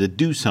decided to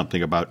do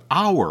something about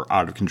our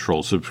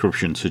out-of-control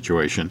subscription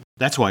situation.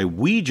 That's why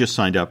we just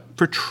signed up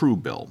for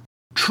Truebill.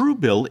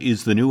 Truebill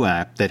is the new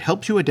app that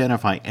helps you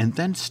identify and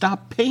then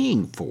stop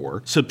paying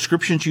for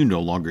subscriptions you no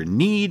longer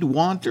need,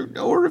 want,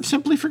 or have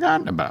simply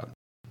forgotten about.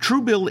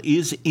 Truebill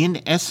is,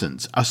 in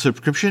essence, a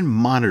subscription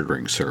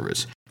monitoring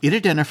service. It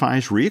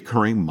identifies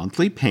recurring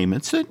monthly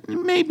payments that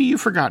maybe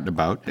you've forgotten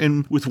about,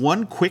 and with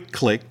one quick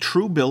click,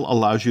 Truebill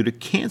allows you to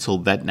cancel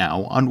that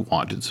now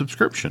unwanted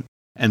subscription.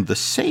 And the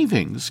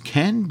savings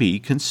can be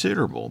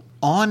considerable.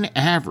 On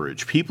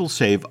average, people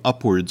save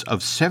upwards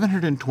of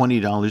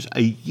 $720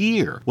 a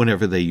year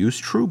whenever they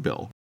use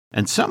Truebill.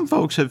 And some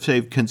folks have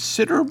saved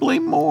considerably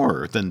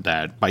more than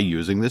that by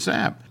using this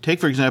app.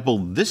 Take, for example,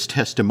 this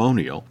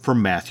testimonial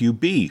from Matthew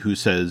B., who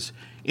says,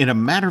 "In a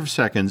matter of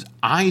seconds,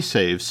 I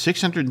saved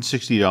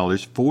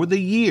 $660 for the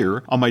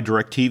year on my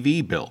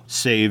DirecTV bill,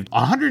 saved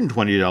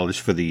 $120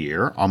 for the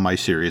year on my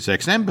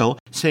SiriusXM bill,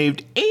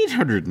 saved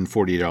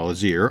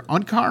 $840 a year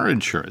on car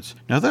insurance."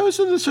 Now, those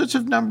are the sorts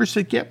of numbers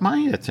that get my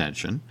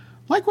attention.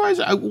 Likewise,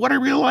 what I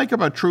really like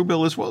about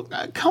Truebill is,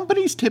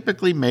 companies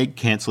typically make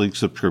canceling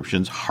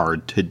subscriptions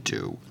hard to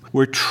do.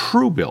 Where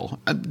Truebill,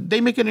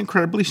 they make it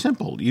incredibly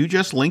simple. You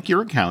just link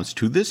your accounts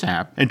to this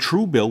app, and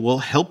Truebill will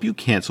help you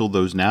cancel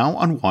those now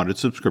unwanted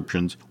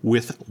subscriptions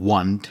with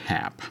one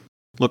tap.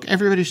 Look,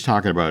 everybody's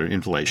talking about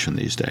inflation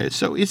these days,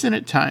 so isn't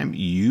it time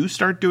you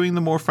start doing the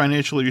more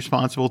financially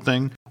responsible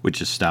thing,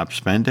 which is stop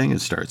spending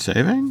and start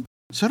saving?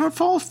 So don't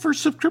fall for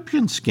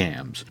subscription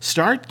scams.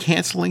 Start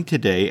canceling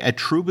today at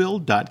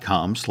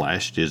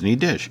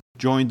Truebill.com/DisneyDish.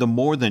 Join the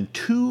more than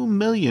 2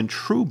 million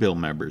Truebill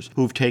members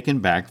who've taken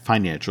back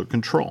financial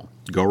control.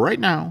 Go right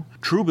now,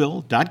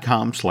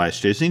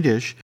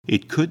 Truebill.com/DisneyDish.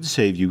 It could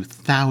save you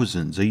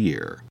thousands a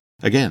year.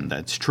 Again,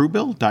 that's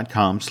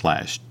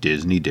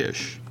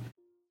Truebill.com/DisneyDish.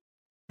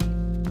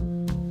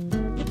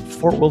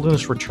 Fort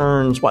Wilderness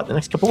returns, the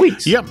next couple of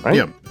weeks? Yep, right?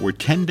 yep. We're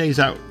 10 days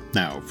out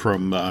now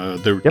from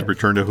the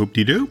return to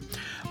Hoop-Dee-Doo.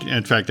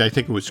 In fact, I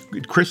think it was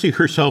Chrissy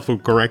herself who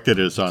corrected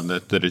us on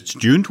that it's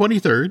June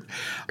 23rd,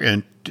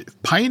 and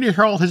Pioneer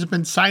Hall has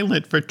been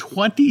silent for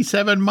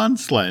 27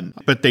 months, Len.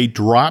 But they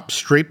drop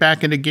straight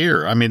back into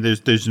gear. I mean,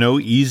 there's no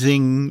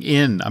easing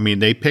in. I mean,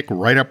 they pick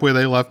right up where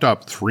they left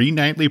off. 3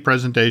 nightly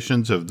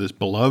presentations of this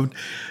beloved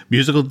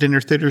musical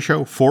dinner theater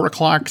show, 4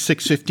 o'clock,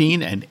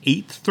 6:15, and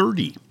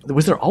 8:30.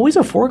 Was there always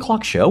a 4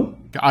 o'clock show?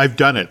 I've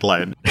done it,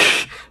 Len.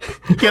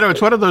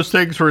 It's one of those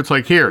things where it's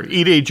like, here,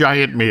 eat a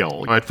giant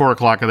meal at 4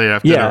 o'clock in the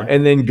afternoon. Yeah,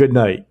 and then good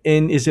night.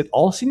 And is it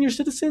all senior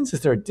citizens? Is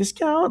there a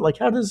discount?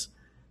 How does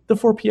the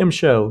 4 p.m.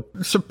 show?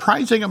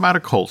 Surprising amount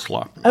of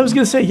coleslaw. I was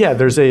going to say, yeah,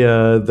 there's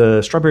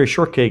the strawberry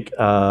shortcake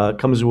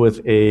comes with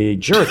a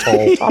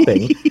geritol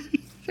topping.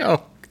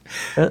 Oh.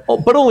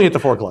 But only at the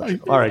 4 o'clock show.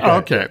 All right, go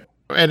okay. ahead.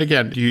 And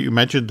again, you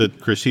mentioned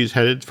that Chrissy's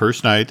headed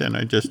first night, and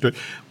I just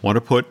want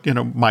to put,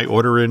 my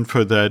order in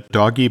for that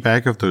doggy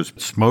bag of those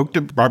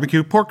smoked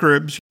barbecue pork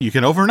ribs. You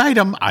can overnight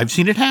them. I've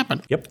seen it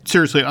happen. Yep.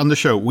 Seriously, on the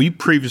show, we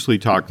previously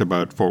talked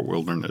about Fort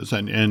Wilderness,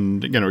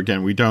 and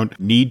again, we don't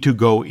need to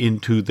go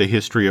into the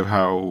history of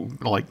how,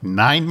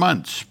 9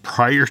 months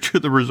prior to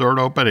the resort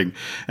opening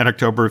in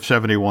October of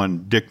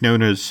 71, Dick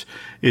Nunes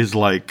is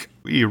like,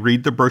 you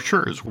read the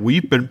brochures.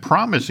 We've been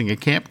promising a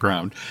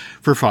campground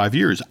for 5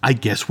 years. I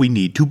guess we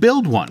need to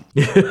build one.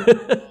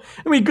 I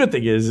mean, good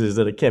thing is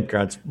that a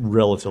campground's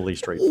relatively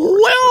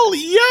straightforward. Well,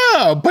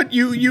 yeah, but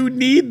you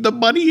need the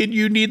money and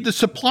you need the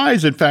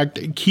supplies. In fact,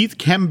 Keith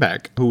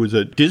Kembeck, who was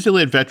a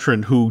Disneyland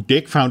veteran who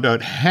Dick found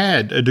out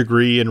had a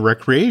degree in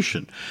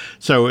recreation.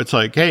 So it's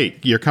like, hey,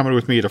 you're coming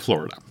with me to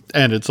Florida.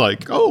 And it's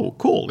like, oh,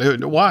 cool.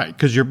 Why?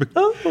 Because you're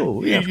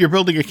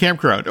building a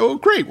campground. Oh,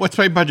 great. What's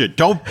my budget?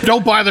 Don't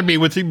bother me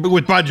with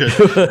budget.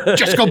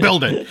 Just go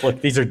build it.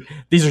 Look, these are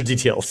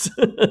details.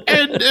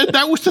 and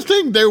that was the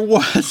thing. There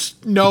was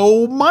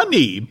no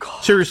money.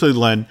 Seriously,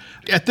 Len.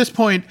 At this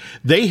point,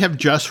 they have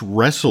just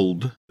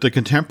wrestled the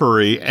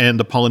Contemporary and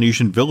the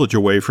Polynesian Village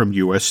away from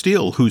U.S.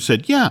 Steel, who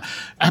said, yeah,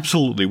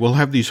 absolutely, we'll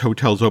have these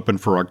hotels open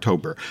for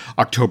October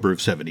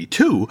of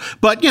 72.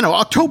 But,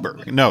 October,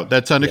 no,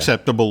 that's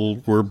unacceptable.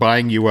 Yeah. We're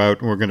buying you out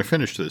and we're going to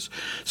finish this.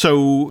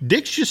 So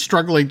Dick's just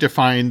struggling to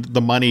find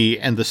the money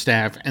and the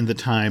staff and the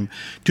time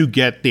to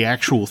get the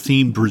actual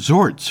themed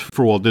resorts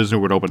for Walt Disney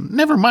World open,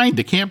 never mind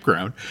the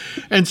campground.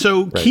 And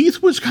so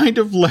Keith was kind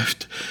of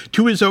left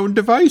to his own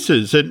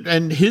devices.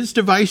 And his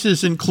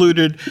devices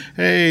included,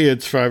 hey,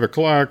 it's 5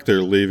 o'clock.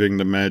 They're leaving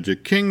the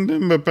Magic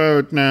Kingdom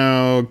about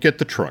now. Get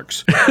the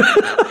trucks.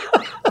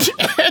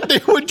 And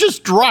they would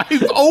just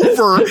drive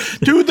over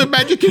to the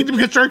Magic Kingdom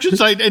construction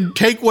site and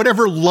take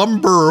whatever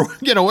lumber,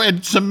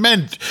 and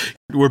cement.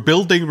 We're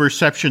building a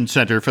reception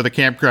center for the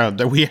campground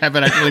that we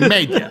haven't actually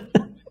made yet.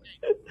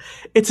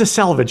 It's a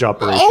salvage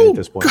operation at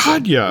this point. Oh,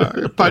 God,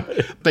 yeah.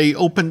 But they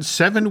opened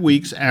 7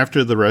 weeks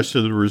after the rest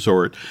of the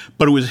resort,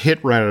 but it was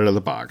hit right out of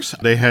the box.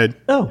 They had,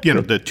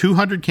 the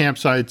 200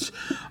 campsites,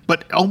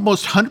 but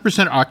almost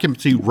 100%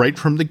 occupancy right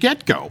from the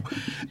get-go.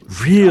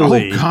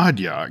 Really? Oh, God,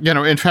 yeah.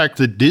 In fact,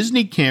 the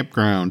Disney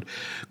campground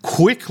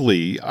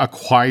quickly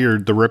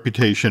acquired the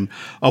reputation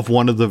of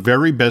one of the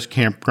very best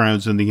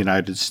campgrounds in the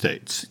United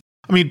States.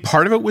 I mean,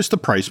 part of it was the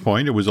price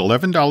point. It was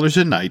 $11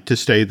 a night to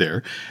stay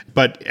there.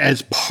 But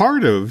as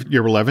part of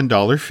your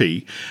 $11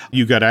 fee,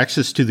 you got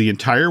access to the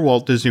entire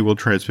Walt Disney World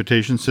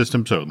transportation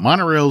system. So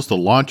monorails, the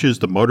launches,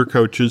 the motor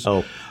coaches.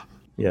 Oh,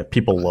 yeah.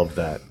 People love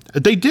that.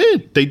 They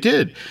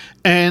did.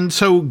 And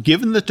so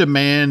given the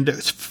demand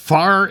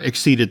far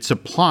exceeded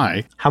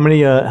supply. How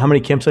many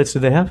campsites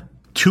did they have?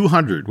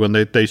 200 when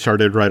they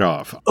started right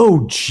off.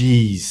 Oh,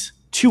 geez.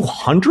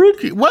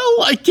 200?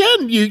 Well,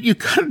 again, you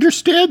can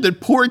understand that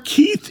poor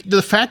Keith,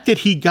 the fact that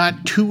he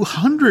got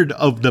 200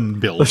 of them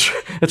built.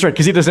 That's right,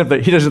 because he doesn't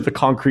have the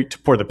concrete to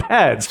pour the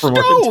pads for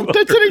more No, than 200.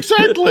 that's it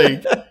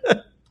exactly.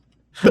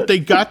 But they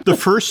got the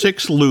first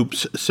 6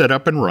 loops set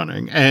up and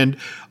running, and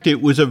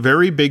it was a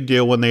very big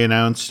deal when they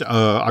announced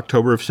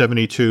October of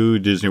 72,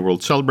 Disney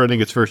World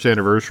celebrating its first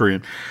anniversary.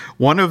 And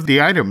one of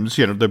the items,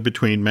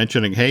 between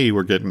mentioning, hey,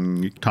 we're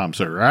getting Tom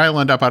Sawyer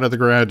Island up out of the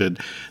ground, and,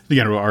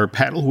 our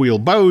paddle wheel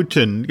boat,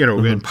 and,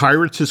 and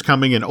Pirates is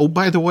coming. And, oh,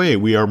 by the way,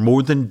 we are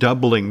more than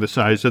doubling the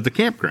size of the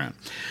campground.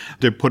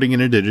 They're putting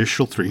in an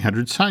additional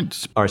 300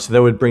 sites. All right, so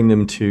that would bring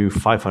them to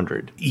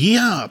 500.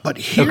 Yeah, but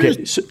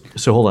here's... Okay,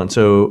 so hold on.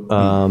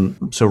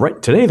 So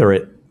right today they're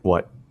at,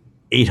 what,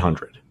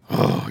 800?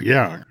 Oh,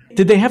 yeah.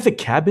 Did they have the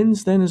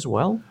cabins then as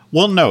well?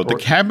 Well, no, the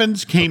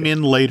cabins came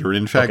in later.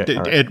 In fact,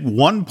 at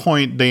one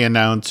point they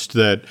announced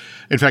that,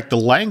 in fact, the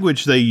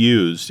language they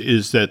used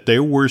is that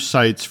there were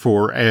sites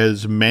for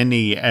as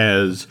many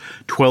as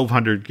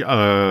 1,200,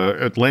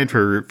 land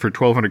for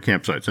 1,200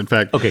 campsites. In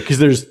fact... Okay, because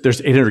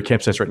there's 800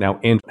 campsites right now,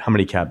 and how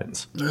many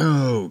cabins?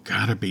 Oh,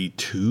 gotta be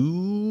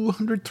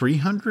 200,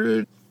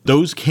 300?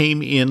 Those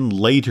came in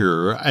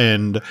later,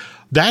 and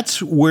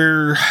that's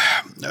where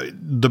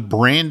the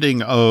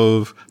branding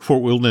of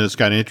Fort Wilderness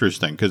got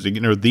interesting. Because,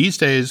 these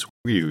days,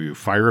 you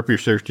fire up your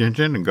search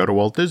engine and go to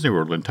Walt Disney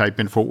World and type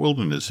in Fort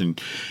Wilderness,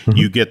 and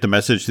you get the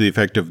message to the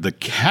effect of the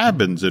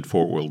cabins at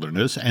Fort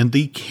Wilderness and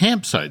the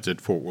campsites at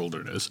Fort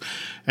Wilderness.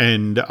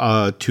 And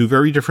 2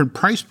 very different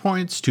price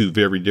points, 2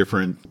 very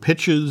different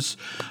pitches.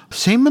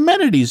 Same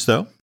amenities,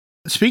 though.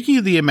 Speaking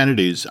of the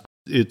amenities,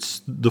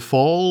 it's the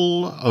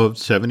fall of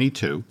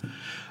 72.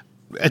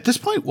 At this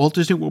point, Walt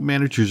Disney World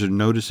managers are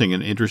noticing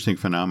an interesting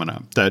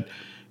phenomenon that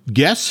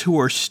guests who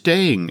are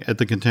staying at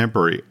the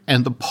Contemporary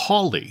and the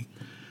Poly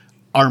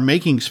are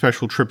making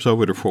special trips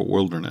over to Fort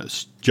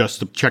Wilderness just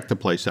to check the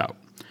place out.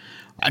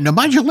 Now,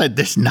 mind you,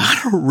 there's not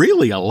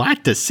really a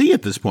lot to see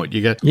at this point.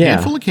 You got a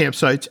handful of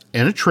campsites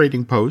and a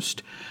trading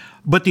post.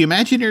 But the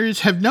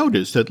Imagineers have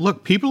noticed that,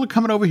 look, people are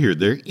coming over here.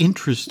 They're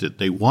interested.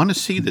 They want to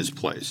see this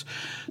place.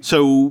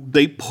 So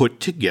they put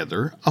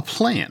together a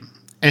plan.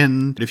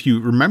 And if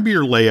you remember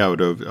your layout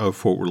of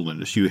Fort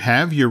Wilderness, you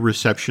have your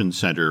reception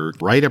center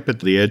right up at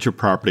the edge of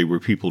property where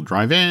people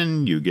drive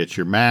in, you get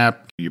your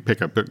map, you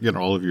pick up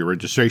all of your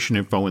registration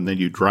info, and then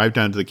you drive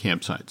down to the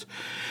campsites.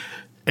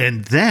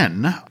 And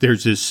then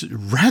there's this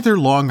rather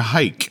long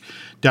hike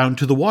down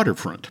to the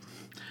waterfront.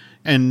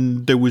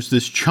 And there was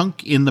this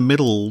chunk in the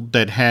middle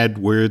that had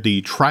where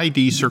the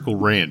Tri-D Circle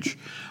Ranch,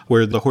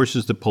 where the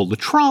horses that pulled the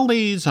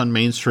trolleys on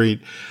Main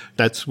Street,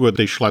 that's where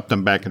they schlepped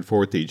them back and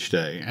forth each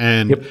day.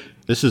 And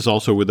this is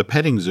also where the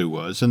petting zoo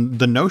was. And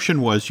the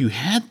notion was you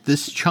had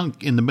this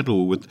chunk in the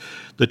middle with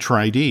the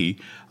Tri-D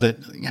that,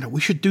 we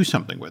should do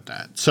something with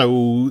that.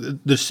 So the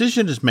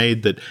decision is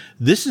made that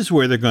this is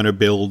where they're going to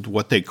build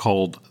what they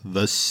called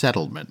the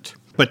settlement.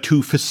 But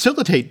to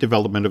facilitate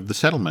development of the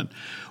settlement,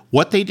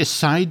 what they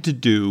decide to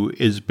do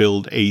is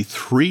build a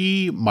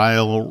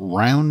 3-mile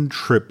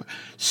round-trip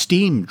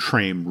steam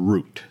train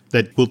route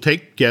that will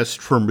take guests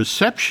from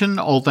reception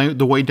all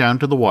the way down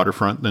to the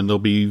waterfront. Then there'll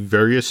be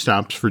various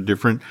stops for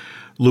different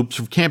loops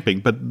of camping.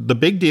 But the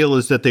big deal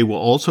is that they will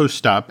also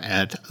stop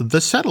at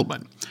the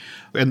settlement.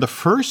 And the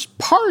first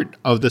part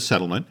of the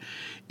settlement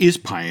is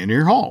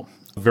Pioneer Hall.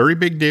 Very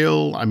big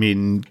deal. I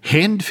mean,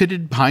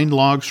 hand-fitted pine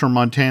logs from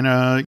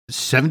Montana,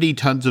 70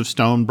 tons of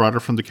stone brought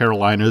it from the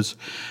Carolinas.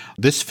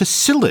 This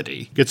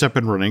facility gets up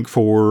and running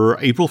for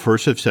April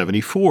 1st of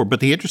 74. But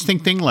the interesting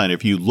thing, Len,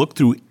 if you look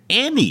through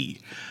any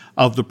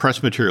of the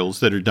press materials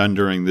that are done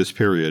during this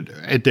period,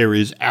 there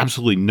is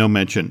absolutely no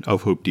mention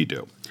of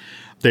Hoop-Dee-Doo.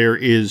 There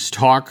is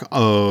talk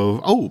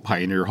of,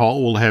 Pioneer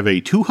Hall will have a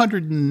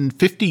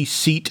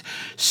 250-seat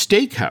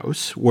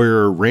steakhouse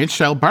where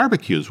ranch-style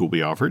barbecues will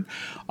be offered,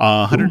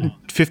 a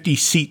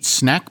 150-seat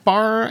snack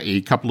bar,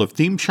 a couple of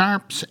theme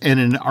shops, and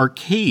an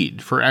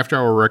arcade for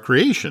after-hour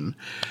recreation.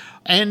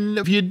 And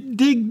if you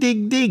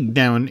dig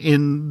down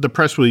in the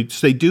press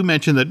release, they do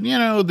mention that,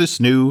 this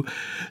new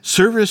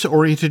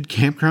service-oriented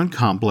campground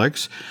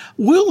complex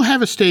will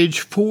have a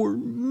stage for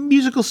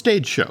musical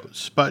stage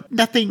shows, but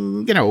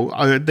nothing, All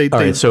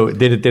right, so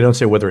they don't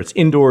say whether it's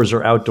indoors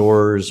or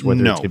outdoors, whether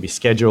it's going to be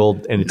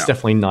scheduled, and it's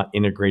definitely not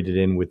integrated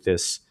in with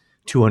this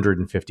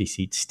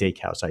 250-seat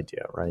steakhouse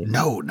idea, right?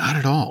 No, not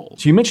at all.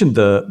 So you mentioned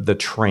the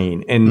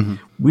train, and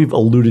we've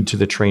alluded to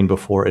the train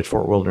before at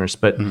Fort Wilderness,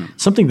 but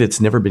something that's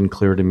never been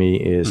clear to me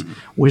is,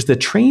 was the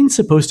train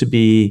supposed to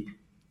be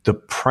the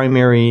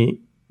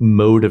primary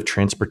mode of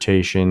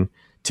transportation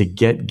to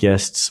get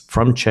guests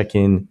from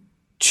check-in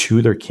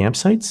to their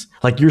campsites?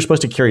 Like you're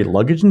supposed to carry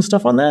luggage and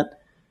stuff on that?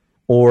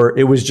 Or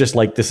it was just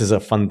like, this is a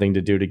fun thing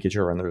to do to get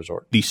you around the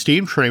resort? The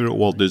steam train at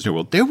Walt Disney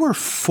World, there were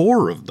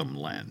 4 of them,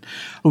 Len.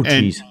 Oh,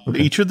 geez. Okay.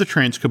 Each of the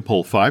trains could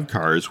pull 5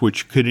 cars,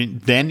 which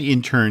could then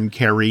in turn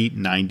carry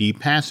 90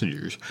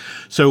 passengers.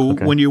 So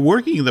when you're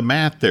working the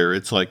math there,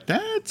 it's like,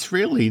 that's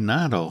really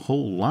not a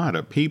whole lot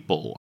of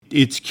people.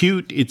 It's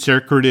cute, it's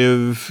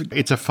decorative,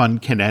 it's a fun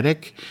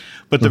kinetic.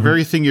 But the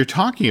very thing you're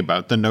talking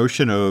about, the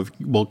notion of,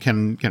 well,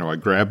 can I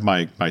grab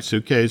my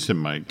suitcase and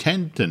my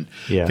tent and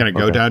can I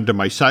go down to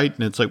my site?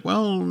 And it's like,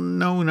 well,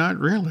 no, not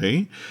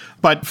really.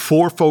 But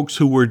for folks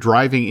who were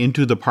driving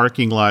into the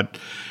parking lot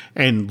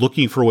and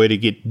looking for a way to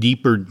get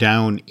deeper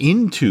down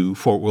into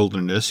Fort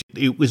Wilderness,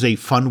 it was a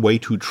fun way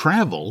to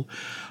travel.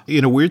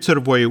 In a weird sort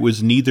of way, it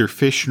was neither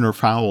fish nor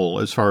fowl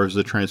as far as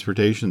the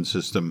transportation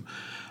system.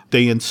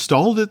 They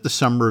installed it the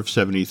summer of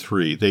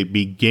 73. They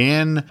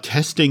began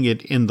testing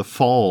it in the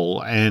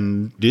fall,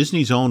 and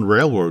Disney's own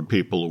railroad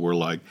people were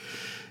like,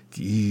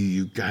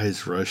 you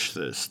guys rushed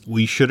this.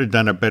 We should have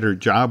done a better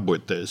job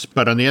with this.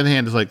 But on the other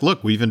hand, it's like,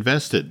 look, we've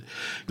invested.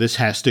 This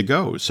has to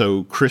go.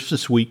 So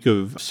Christmas week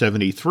of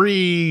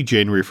 73,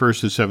 January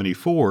 1st of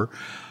 74,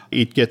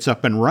 it gets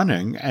up and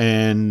running,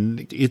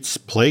 and it's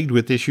plagued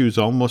with issues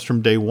almost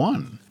from day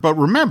one. But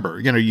remember,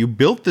 you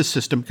built this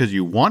system because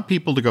you want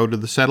people to go to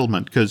the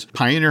settlement, because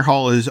Pioneer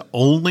Hall is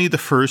only the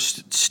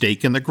first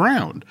stake in the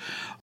ground.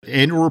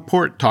 Annual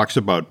report talks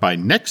about by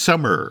next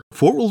summer,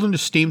 Fort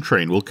Wilderness Steam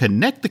Train will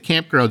connect the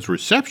campground's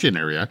reception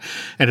area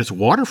and its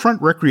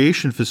waterfront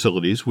recreation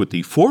facilities with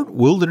the Fort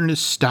Wilderness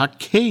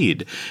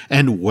Stockade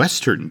and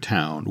Western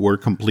Town, where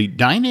complete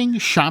dining,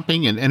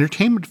 shopping, and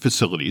entertainment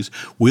facilities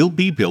will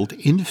be built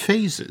in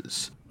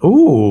phases.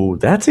 Ooh,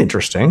 that's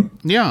interesting.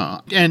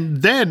 Yeah.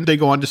 And then they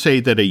go on to say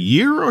that a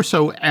year or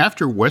so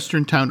after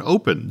Western Town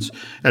opens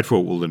at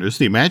Fort Wilderness,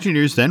 the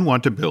Imagineers then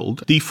want to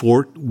build the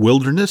Fort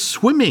Wilderness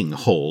Swimming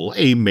Hole,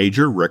 a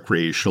major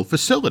recreational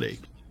facility.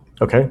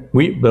 Okay.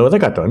 That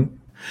got done.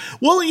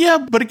 Well, yeah,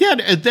 but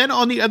again, then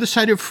on the other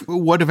side of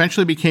what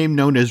eventually became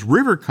known as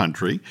River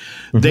Country,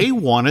 they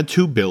wanted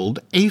to build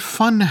a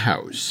fun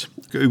house.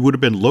 It would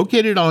have been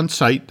located on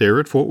site there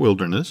at Fort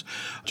Wilderness,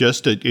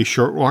 just a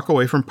short walk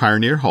away from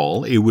Pioneer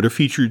Hall. It would have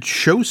featured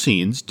show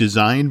scenes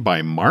designed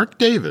by Mark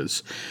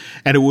Davis,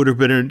 and it would have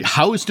been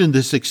housed in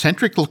this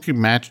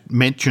eccentric-looking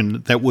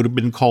mansion that would have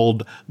been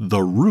called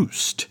The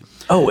Roost.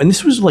 Oh, and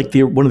this was like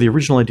one of the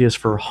original ideas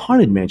for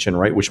Haunted Mansion,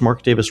 right, which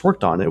Mark Davis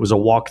worked on. It was a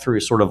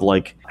walkthrough, sort of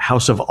like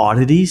House of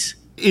Oddities.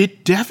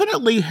 It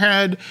definitely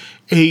had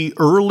a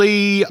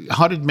early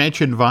Haunted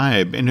Mansion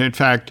vibe. And in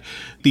fact,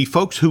 the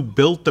folks who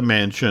built the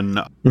mansion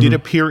did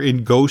appear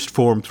in ghost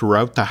form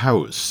throughout the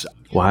house.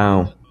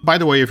 Wow. By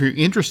the way, if you're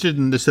interested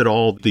in this at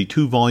all, the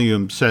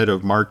 2-volume set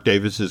of Mark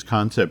Davis's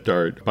concept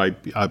art by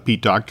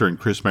Pete Docter and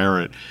Chris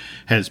Merritt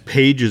has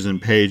pages and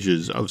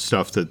pages of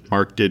stuff that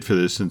Mark did for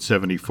this in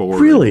 74.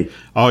 Really?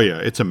 Oh, yeah.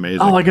 It's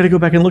amazing. Oh, I got to go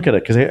back and look at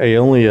it because I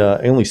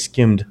only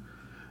skimmed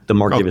the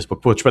Mark Davis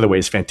book, which, by the way,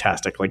 is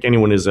fantastic. Like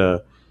anyone who's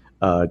a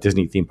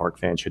Disney theme park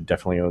fan should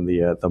definitely own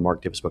the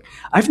Mark Davis book.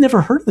 I've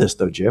never heard of this,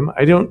 though, Jim.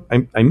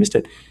 I missed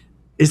it.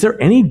 Is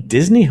there any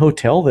Disney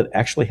hotel that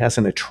actually has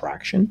an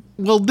attraction?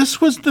 Well, this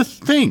was the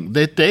thing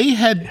that they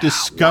had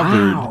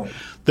discovered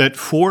that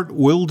Fort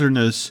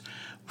Wilderness,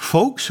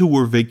 folks who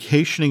were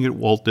vacationing at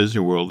Walt Disney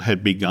World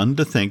had begun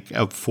to think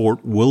of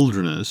Fort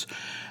Wilderness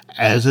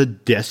as a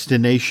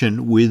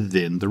destination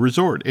within the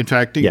resort. In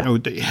fact,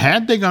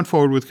 had they gone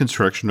forward with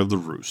construction of the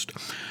Roost,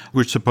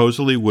 which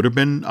supposedly would have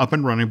been up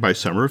and running by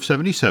summer of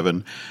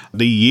 77,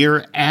 the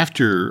year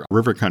after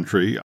River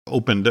Country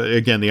opened,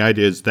 again, the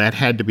idea is that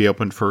had to be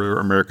open for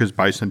America's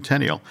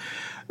bicentennial.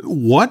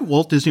 what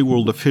Walt Disney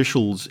World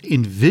officials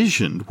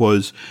envisioned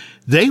was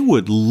they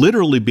would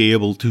literally be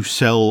able to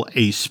sell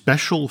a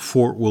special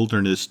Fort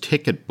Wilderness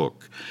ticket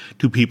book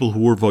to people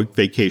who were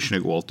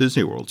vacationing at Walt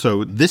Disney World.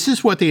 So this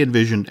is what they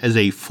envisioned as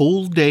a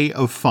full day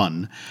of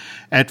fun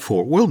at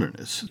Fort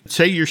Wilderness.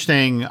 Say you're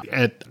staying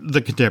at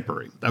the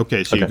Contemporary.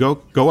 Okay, so you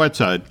go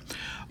outside.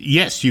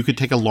 Yes, you could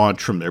take a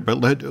launch from there, but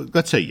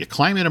let's say you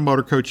climb in a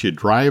motor coach, you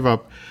drive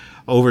up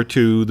over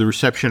to the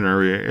reception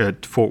area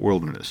at Fort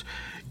Wilderness.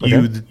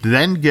 You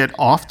then get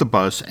off the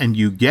bus and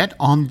you get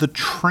on the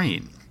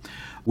train,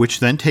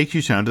 which then takes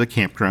you down to the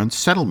campground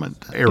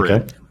settlement area.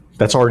 Okay.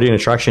 That's already an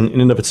attraction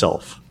in and of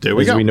itself. There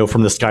we go. As we know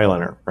from the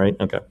Skyliner, right?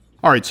 Okay.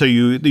 All right, so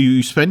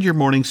you spend your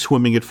morning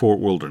swimming at Fort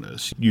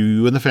Wilderness.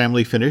 You and the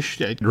family finish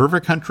at River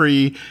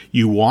Country.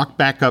 You walk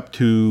back up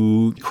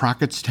to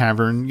Crockett's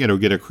Tavern,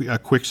 get a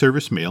quick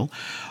service meal.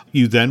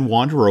 You then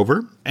wander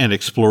over and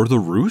explore the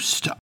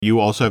Roost. You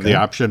also have the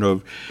option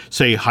of,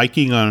 say,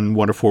 hiking on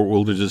one of Fort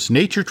Wilderness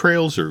nature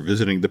trails or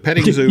visiting the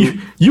petting zoo.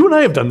 You and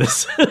I have done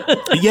this.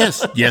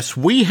 Yes,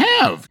 we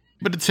have.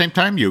 But at the same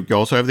time, you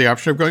also have the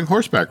option of going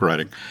horseback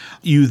riding.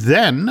 You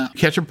then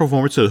catch a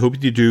performance of the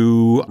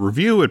Hoopty-Doo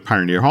Review at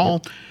Pioneer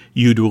Hall.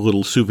 You do a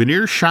little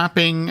souvenir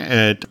shopping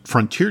at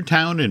Frontier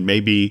Town and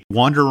maybe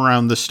wander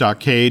around the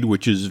stockade,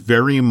 which is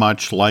very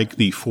much like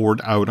the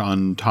fort out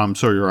on Tom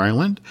Sawyer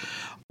Island.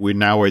 We're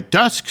now at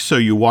dusk, so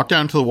you walk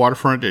down to the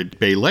waterfront at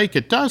Bay Lake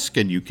at dusk,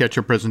 and you catch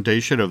a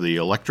presentation of the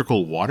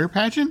electrical water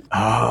pageant.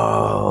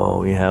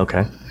 Oh, yeah,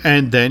 okay.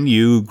 And then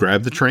you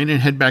grab the train and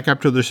head back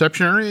up to the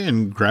reception area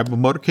and grab a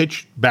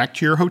motorcade back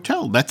to your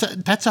hotel. That's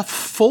a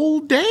full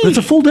day. It's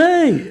a full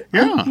day.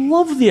 Yeah. I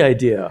love the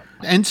idea.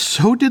 And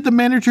so did the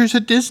managers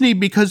at Disney,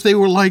 because they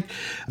were like,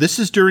 this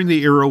is during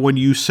the era when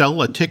you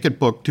sell a ticket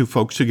book to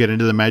folks who get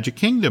into the Magic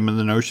Kingdom, and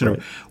the notion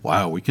of,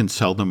 wow, we can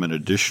sell them an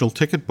additional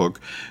ticket book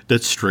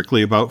that's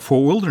strictly about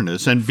Fort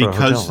Wilderness. And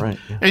because, hotel, right,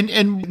 yeah.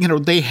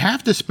 and they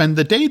have to spend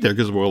the day there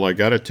because, well, I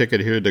got a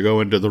ticket here to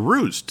go into the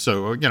Roost.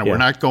 So, we're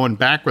not going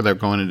back without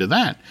going into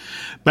that.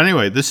 But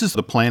anyway, this is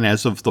the plan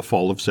as of the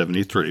fall of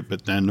 73.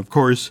 But then, of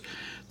course,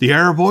 the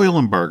Arab oil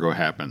embargo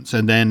happens,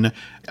 and then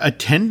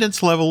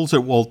attendance levels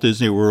at Walt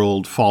Disney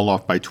World fall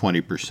off by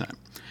 20%.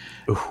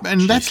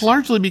 And that's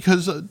largely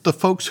because the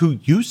folks who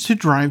used to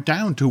drive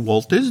down to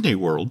Walt Disney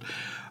World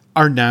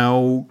are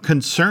now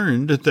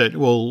concerned that,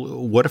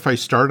 well, what if I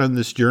start on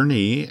this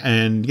journey?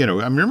 And,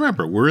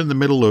 remember, we're in the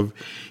middle of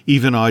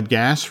even odd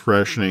gas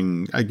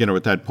rationing, at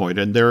that point,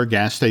 and there are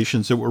gas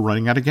stations that were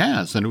running out of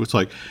gas. And it was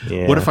like,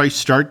 what if I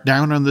start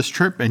down on this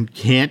trip and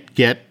can't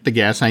get the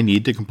gas I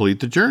need to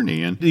complete the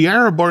journey? And the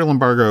Arab oil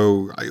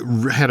embargo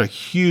had a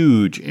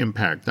huge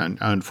impact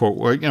on Fort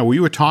Worth. We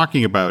were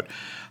talking about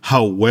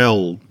how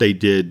well they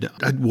did,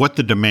 what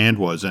the demand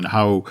was, and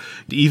how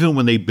even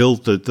when they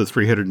built the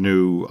 300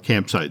 new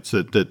campsites,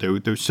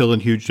 that they're still in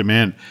huge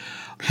demand.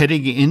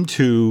 Heading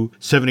into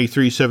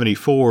 73,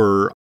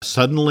 74,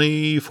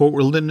 suddenly Fort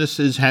Wilderness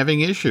is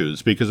having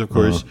issues because, of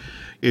course,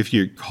 if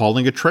you're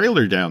hauling a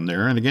trailer down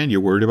there, and again, you're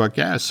worried about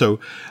gas. So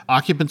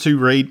occupancy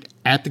rate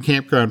at the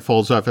campground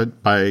falls off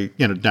by,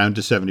 down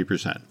to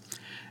 70%.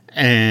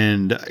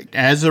 And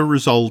as a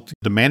result,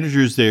 the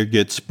managers there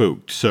get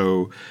spooked.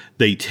 So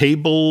they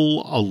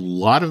table a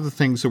lot of the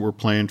things that were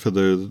planned for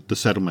the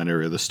settlement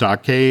area. The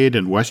stockade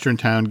and Western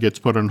Town gets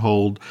put on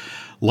hold.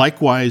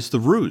 Likewise, the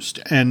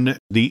Roost. And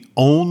the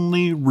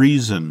only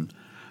reason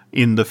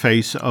in the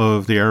face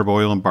of the Arab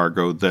oil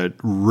embargo that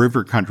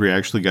River Country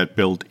actually got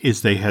built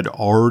is they had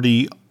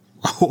already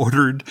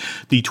ordered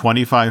the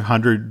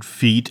 2,500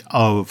 feet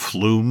of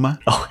flume.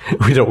 Oh,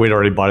 we'd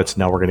already bought it, so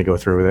now we're going to go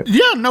through with it.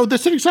 Yeah, no,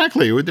 that's it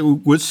exactly. It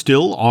was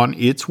still on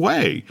its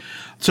way.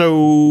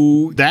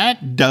 So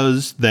that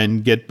does then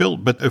get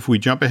built. But if we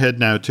jump ahead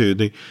now to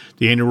the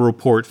annual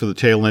report for the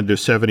tail end of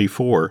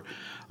 74,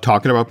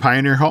 talking about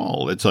Pioneer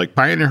Hall. It's like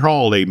Pioneer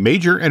Hall, a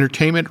major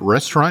entertainment,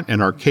 restaurant, and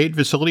arcade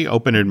facility,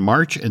 opened in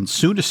March and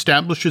soon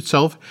established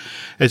itself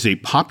as a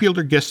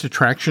popular guest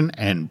attraction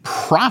and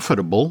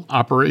profitable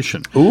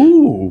operation.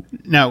 Ooh.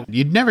 Now,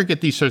 you'd never get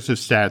these sorts of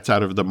stats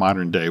out of the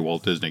modern day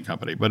Walt Disney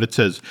Company, but it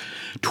says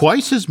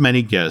twice as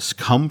many guests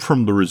come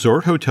from the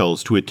resort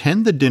hotels to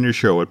attend the dinner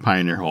show at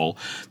Pioneer Hall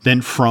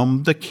than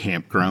from the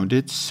campground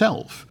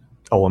itself.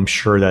 Oh, I'm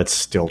sure that's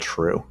still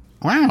true.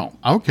 Wow.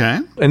 Okay.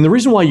 And the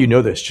reason why you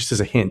know this, just as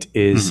a hint,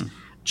 is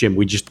Jim,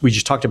 we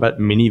just talked about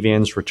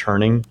minivans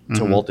returning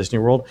to Walt Disney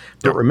World.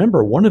 But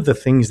remember, one of the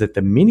things that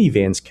the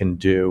minivans can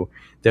do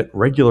that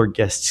regular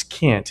guests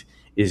can't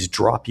is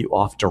drop you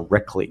off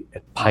directly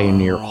at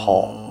Pioneer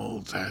Hall.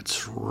 Oh,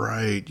 that's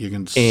right. You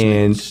can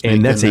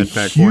and that's a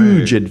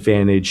huge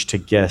advantage to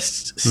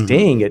guests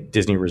staying at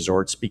Disney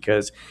resorts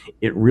because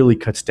it really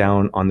cuts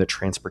down on the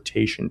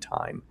transportation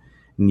time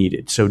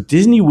needed. So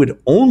Disney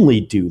would only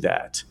do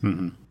that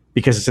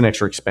because it's an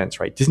extra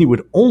expense, right? Disney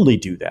would only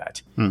do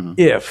that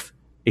if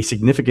a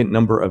significant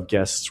number of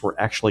guests were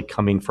actually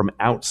coming from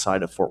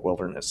outside of Fort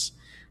Wilderness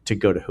to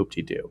go to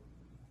Hoop-Dee-Doo.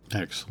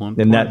 Excellent.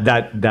 And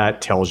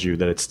that tells you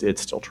that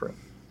it's still true.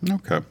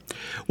 Okay.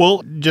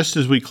 Well, just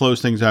as we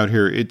close things out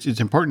here, it's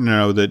important to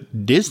know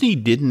that Disney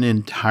didn't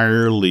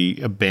entirely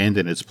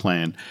abandon its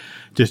plan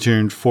to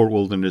turn Fort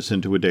Wilderness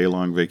into a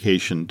day-long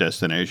vacation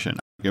destination.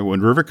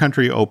 When River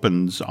Country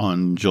opens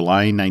on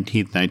July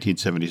 19th,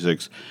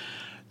 1976,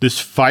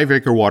 this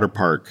 5-acre water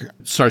park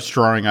starts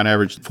drawing on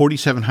average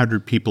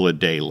 4,700 people a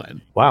day,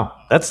 Len. Wow,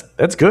 that's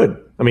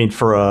good. I mean,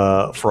 for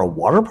a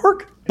water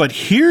park. But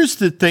here's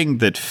the thing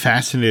that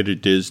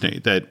fascinated Disney,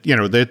 that,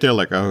 they're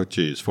like, oh,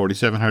 geez,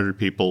 4,700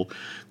 people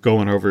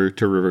going over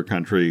to River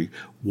Country.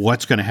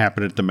 What's going to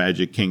happen at the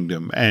Magic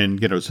Kingdom?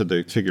 And, so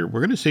they figure we're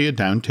going to see a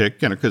downtick,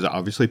 because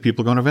obviously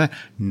people going over there.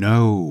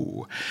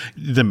 No.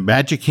 The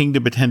Magic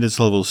Kingdom attendance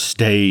levels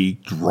stay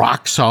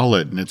rock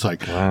solid. And it's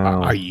like,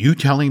 wow. Are you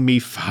telling me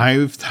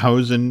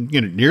 5,000,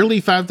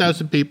 nearly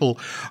 5,000 people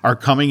are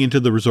coming into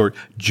the resort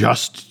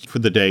just for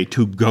the day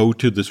to go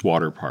to this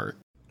water park?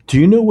 Do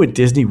you know what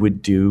Disney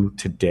would do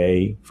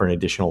today for an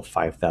additional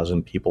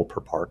 5,000 people per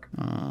park?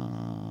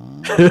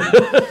 I'm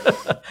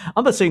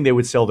not saying they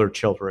would sell their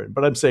children,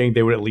 but I'm saying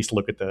they would at least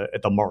look at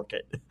the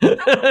market,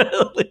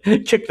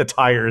 kick the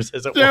tires,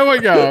 as it were. There we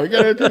go.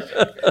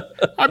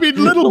 I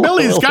mean, little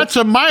Billy's got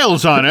some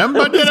miles on him,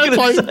 but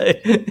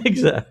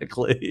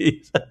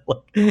exactly.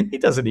 He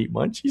doesn't eat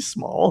much. He's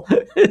small.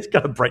 He's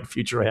got a bright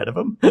future ahead of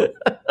him.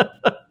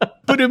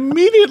 But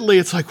immediately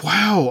it's like,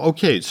 wow,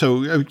 okay,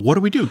 so what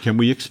do we do? Can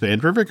we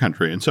expand River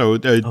Country? And so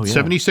the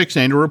 76th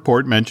annual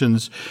report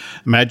mentions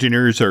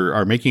Imagineers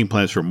are making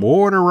plans for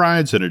more water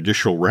rides, an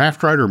additional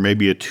raft ride, or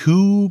maybe a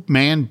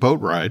 2-man boat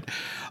ride.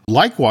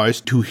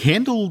 Likewise, to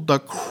handle the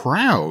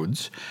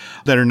crowds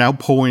that are now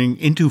pouring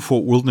into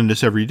Fort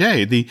Wilderness every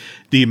day, the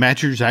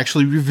Imagineers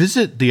actually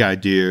revisit the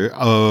idea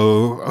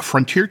of a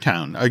frontier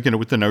town,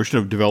 with the notion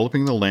of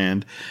developing the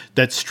land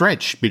that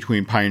stretched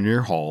between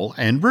Pioneer Hall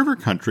and River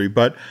Country.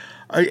 But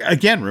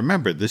again,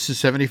 remember, this is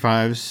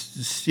 75,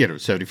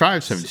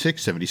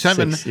 76,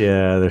 77.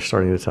 Yeah, they're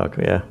starting to talk,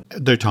 yeah.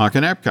 They're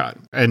talking Epcot.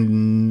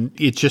 And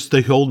it's just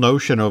the whole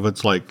notion of,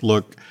 it's like,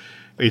 look,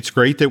 it's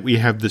great that we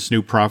have this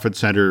new profit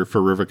center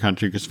for River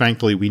Country because,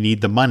 frankly, we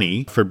need the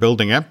money for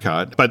building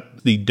Epcot.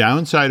 But the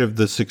downside of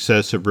the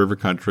success of River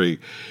Country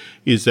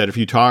is that if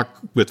you talk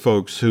with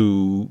folks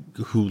who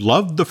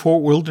loved the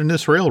Fort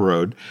Wilderness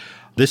Railroad,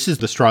 this is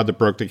the straw that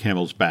broke the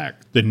camel's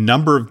back. The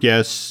number of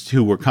guests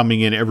who were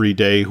coming in every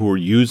day who were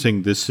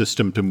using this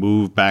system to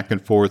move back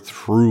and forth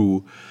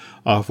through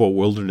Fort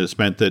Wilderness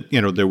meant that,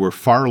 there were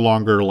far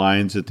longer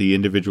lines at the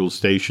individual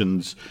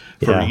stations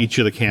for each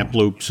of the camp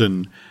loops.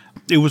 And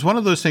it was one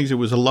of those things. It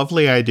was a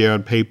lovely idea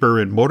on paper.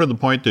 And more to the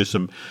point, there's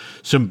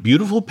some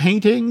beautiful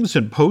paintings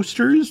and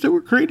posters that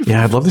were created.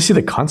 Yeah, I'd love to see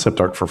the concept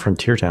art for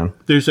Frontier Town.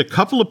 There's a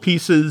couple of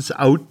pieces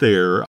out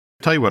there.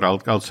 Tell you what,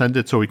 I'll send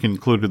it so we can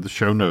include it in the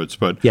show notes.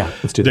 But yeah,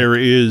 let's do that. There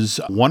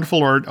is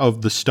wonderful art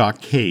of the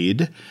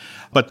stockade.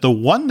 But the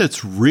one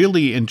that's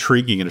really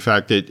intriguing, in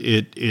fact,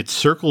 it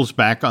circles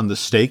back on the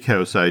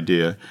steakhouse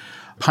idea.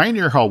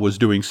 Pioneer Hall was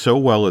doing so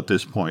well at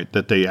this point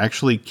that they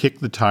actually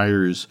kicked the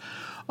tires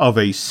of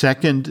a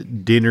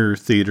second dinner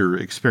theater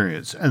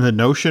experience. And the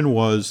notion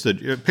was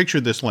that,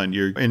 picture this, Len,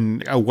 you're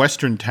in a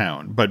Western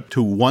town, but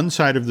to one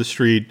side of the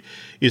street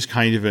is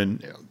kind of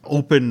an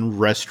open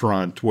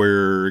restaurant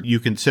where you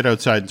can sit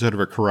outside in sort of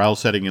a corral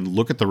setting and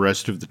look at the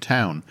rest of the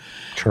town.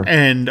 Sure.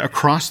 And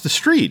across the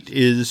street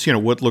is,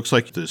 what looks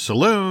like the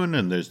saloon,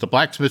 and there's the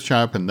blacksmith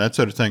shop and that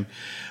sort of thing.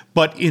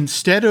 But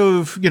instead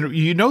of,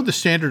 the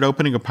standard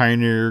opening of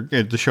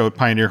the show at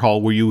Pioneer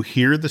Hall where you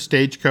hear the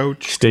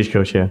stagecoach?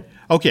 Stagecoach, yeah.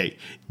 Okay,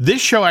 this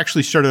show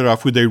actually started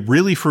off with a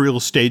really for real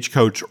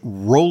stagecoach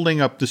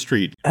rolling up the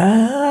street.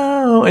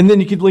 Oh, and then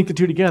you could link the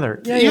two together.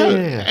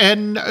 Yeah.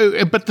 And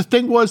but the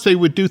thing was, they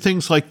would do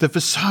things like the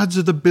facades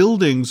of the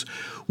buildings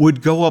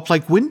would go up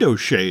like window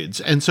shades.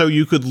 And so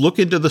you could look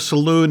into the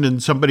saloon and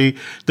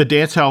the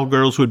dance hall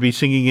girls would be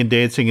singing and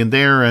dancing in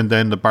there. And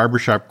then the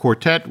barbershop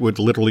quartet would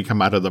literally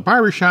come out of the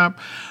barbershop.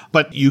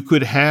 But you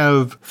could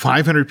have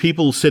 500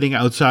 people sitting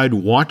outside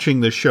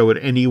watching the show at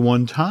any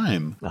one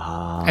time.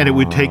 Oh. And it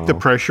would take the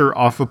pressure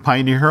off of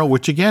Pioneer Hall,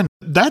 which again,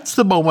 that's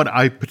the moment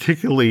I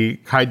particularly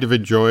kind of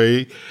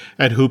enjoy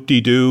at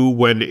Hoop-Dee-Doo,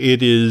 when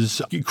it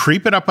is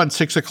creeping up on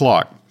 6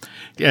 o'clock.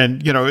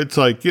 And, it's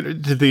like, to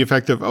the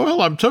effect of, oh,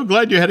 well, I'm so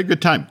glad you had a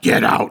good time.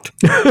 Get out.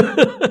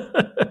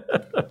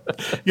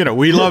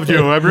 We loved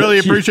you. I really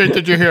appreciate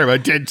that you're here.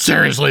 But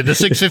seriously, the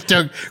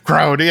 6:50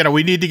 crowd,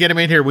 we need to get him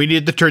in here. We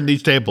need to turn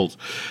these tables.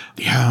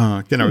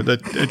 Yeah,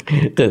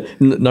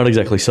 not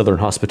exactly Southern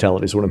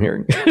hospitality is what I'm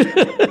hearing.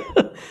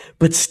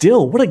 But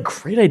still, what a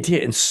great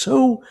idea. And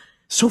so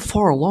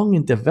far along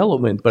in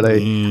development. But I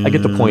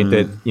get the point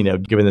that,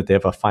 given that they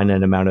have a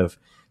finite amount of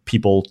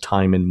people,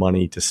 time, and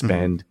money to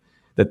spend,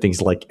 that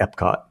things like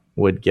Epcot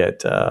would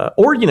get,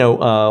 or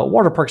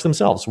water parks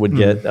themselves would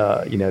get,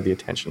 the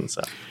attention.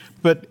 So,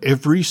 but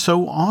every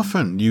so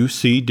often you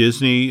see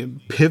Disney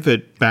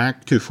pivot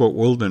back to Fort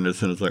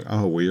Wilderness, and it's like,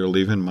 oh, we are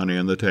leaving money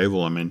on the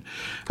table. I mean,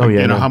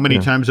 how many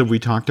times have we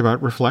talked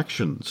about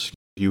Reflections?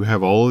 You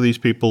have all of these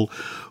people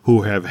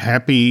who have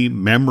happy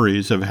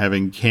memories of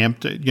having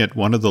camped at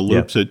one of the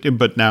loops,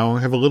 but now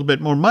have a little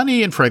bit more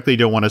money and frankly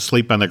don't want to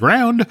sleep on the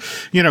ground.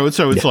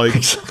 So it's like,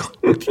 hey.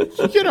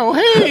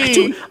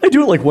 I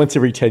do it like once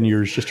every 10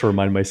 years just to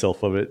remind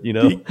myself of it,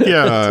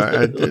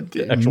 Yeah.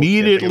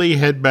 Immediately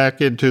head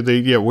back into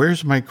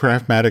where's my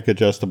Craftmatic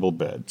adjustable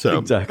bed? So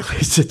exactly.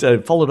 It's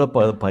followed up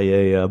by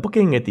a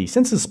booking at the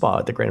Senses Spa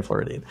at the Grand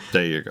Floridian.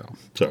 There you go.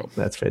 So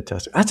that's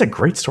fantastic. That's a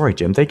great story,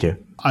 Jim. Thank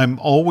you. I'm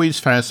always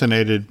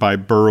fascinated by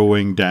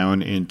burrowing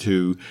down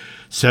into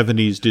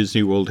 70s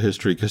Disney World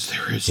history because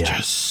there is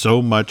just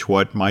so much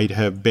what might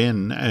have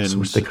been. And so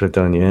much they could have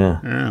done,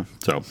 Yeah,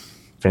 so.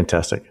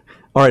 Fantastic.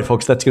 All right,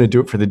 folks, that's going to do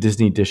it for the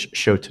Disney Dish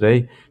show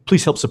today.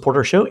 Please help support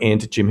our show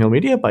and Jim Hill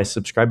Media by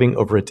subscribing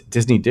over at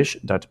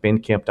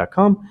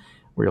disneydish.bandcamp.com,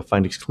 where you'll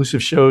find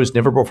exclusive shows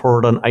never before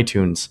heard on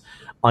iTunes.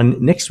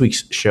 On next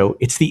week's show,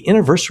 it's the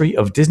anniversary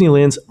of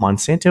Disneyland's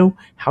Monsanto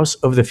House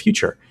of the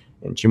Future,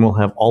 and Jim will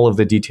have all of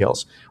the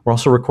details. We're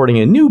also recording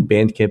a new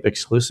Bandcamp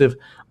exclusive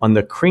on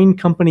the Crane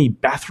Company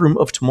Bathroom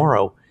of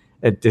Tomorrow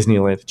at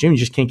Disneyland. Jim, you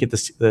just can't get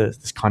this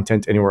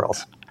content anywhere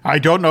else. I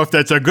don't know if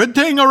that's a good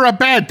thing or a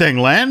bad thing,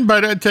 Len,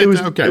 but it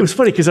was okay. It was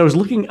funny because I was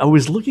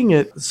looking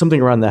at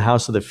something around the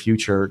House of the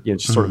Future,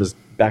 just sort of as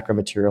background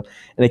material,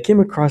 and I came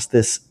across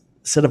this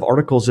set of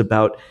articles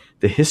about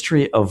the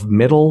history of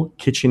metal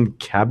kitchen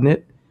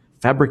cabinet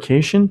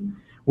fabrication,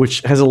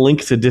 which has a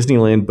link to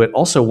Disneyland, but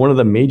also one of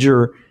the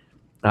major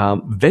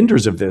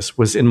vendors of this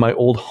was in my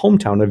old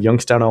hometown of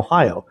Youngstown,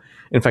 Ohio.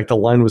 In fact, the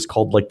line was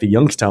called like the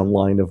Youngstown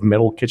line of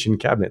metal kitchen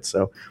cabinets.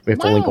 So we have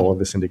to link all of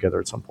this in together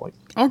at some point.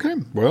 Okay.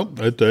 Well,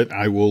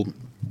 I will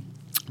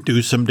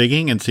do some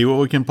digging and see what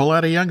we can pull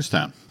out of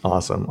Youngstown.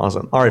 Awesome.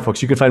 All right,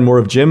 folks, you can find more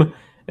of Jim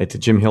at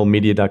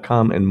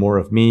jimhillmedia.com and more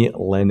of me,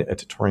 Len, at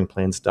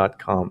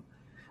touringplans.com.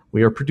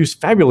 We are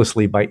produced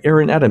fabulously by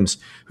Aaron Adams,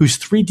 whose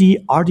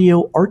 3D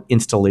audio art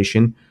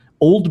installation,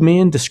 Old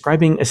Man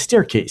Describing a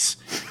Staircase,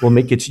 will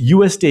make its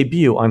U.S.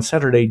 debut on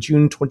Saturday,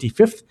 June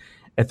 25th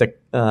at the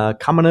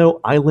Kamino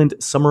Island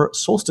Summer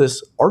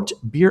Solstice Art,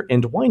 Beer,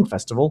 and Wine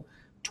Festival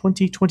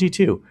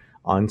 2022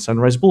 on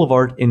Sunrise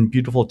Boulevard in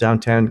beautiful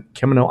downtown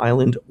Kamino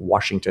Island,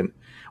 Washington.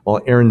 While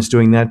Aaron's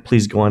doing that,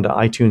 please go on to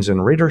iTunes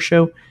and rate our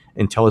show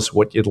and tell us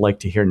what you'd like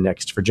to hear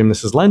next. For Jim,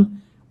 this is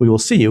Len. We will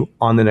see you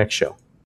on the next show.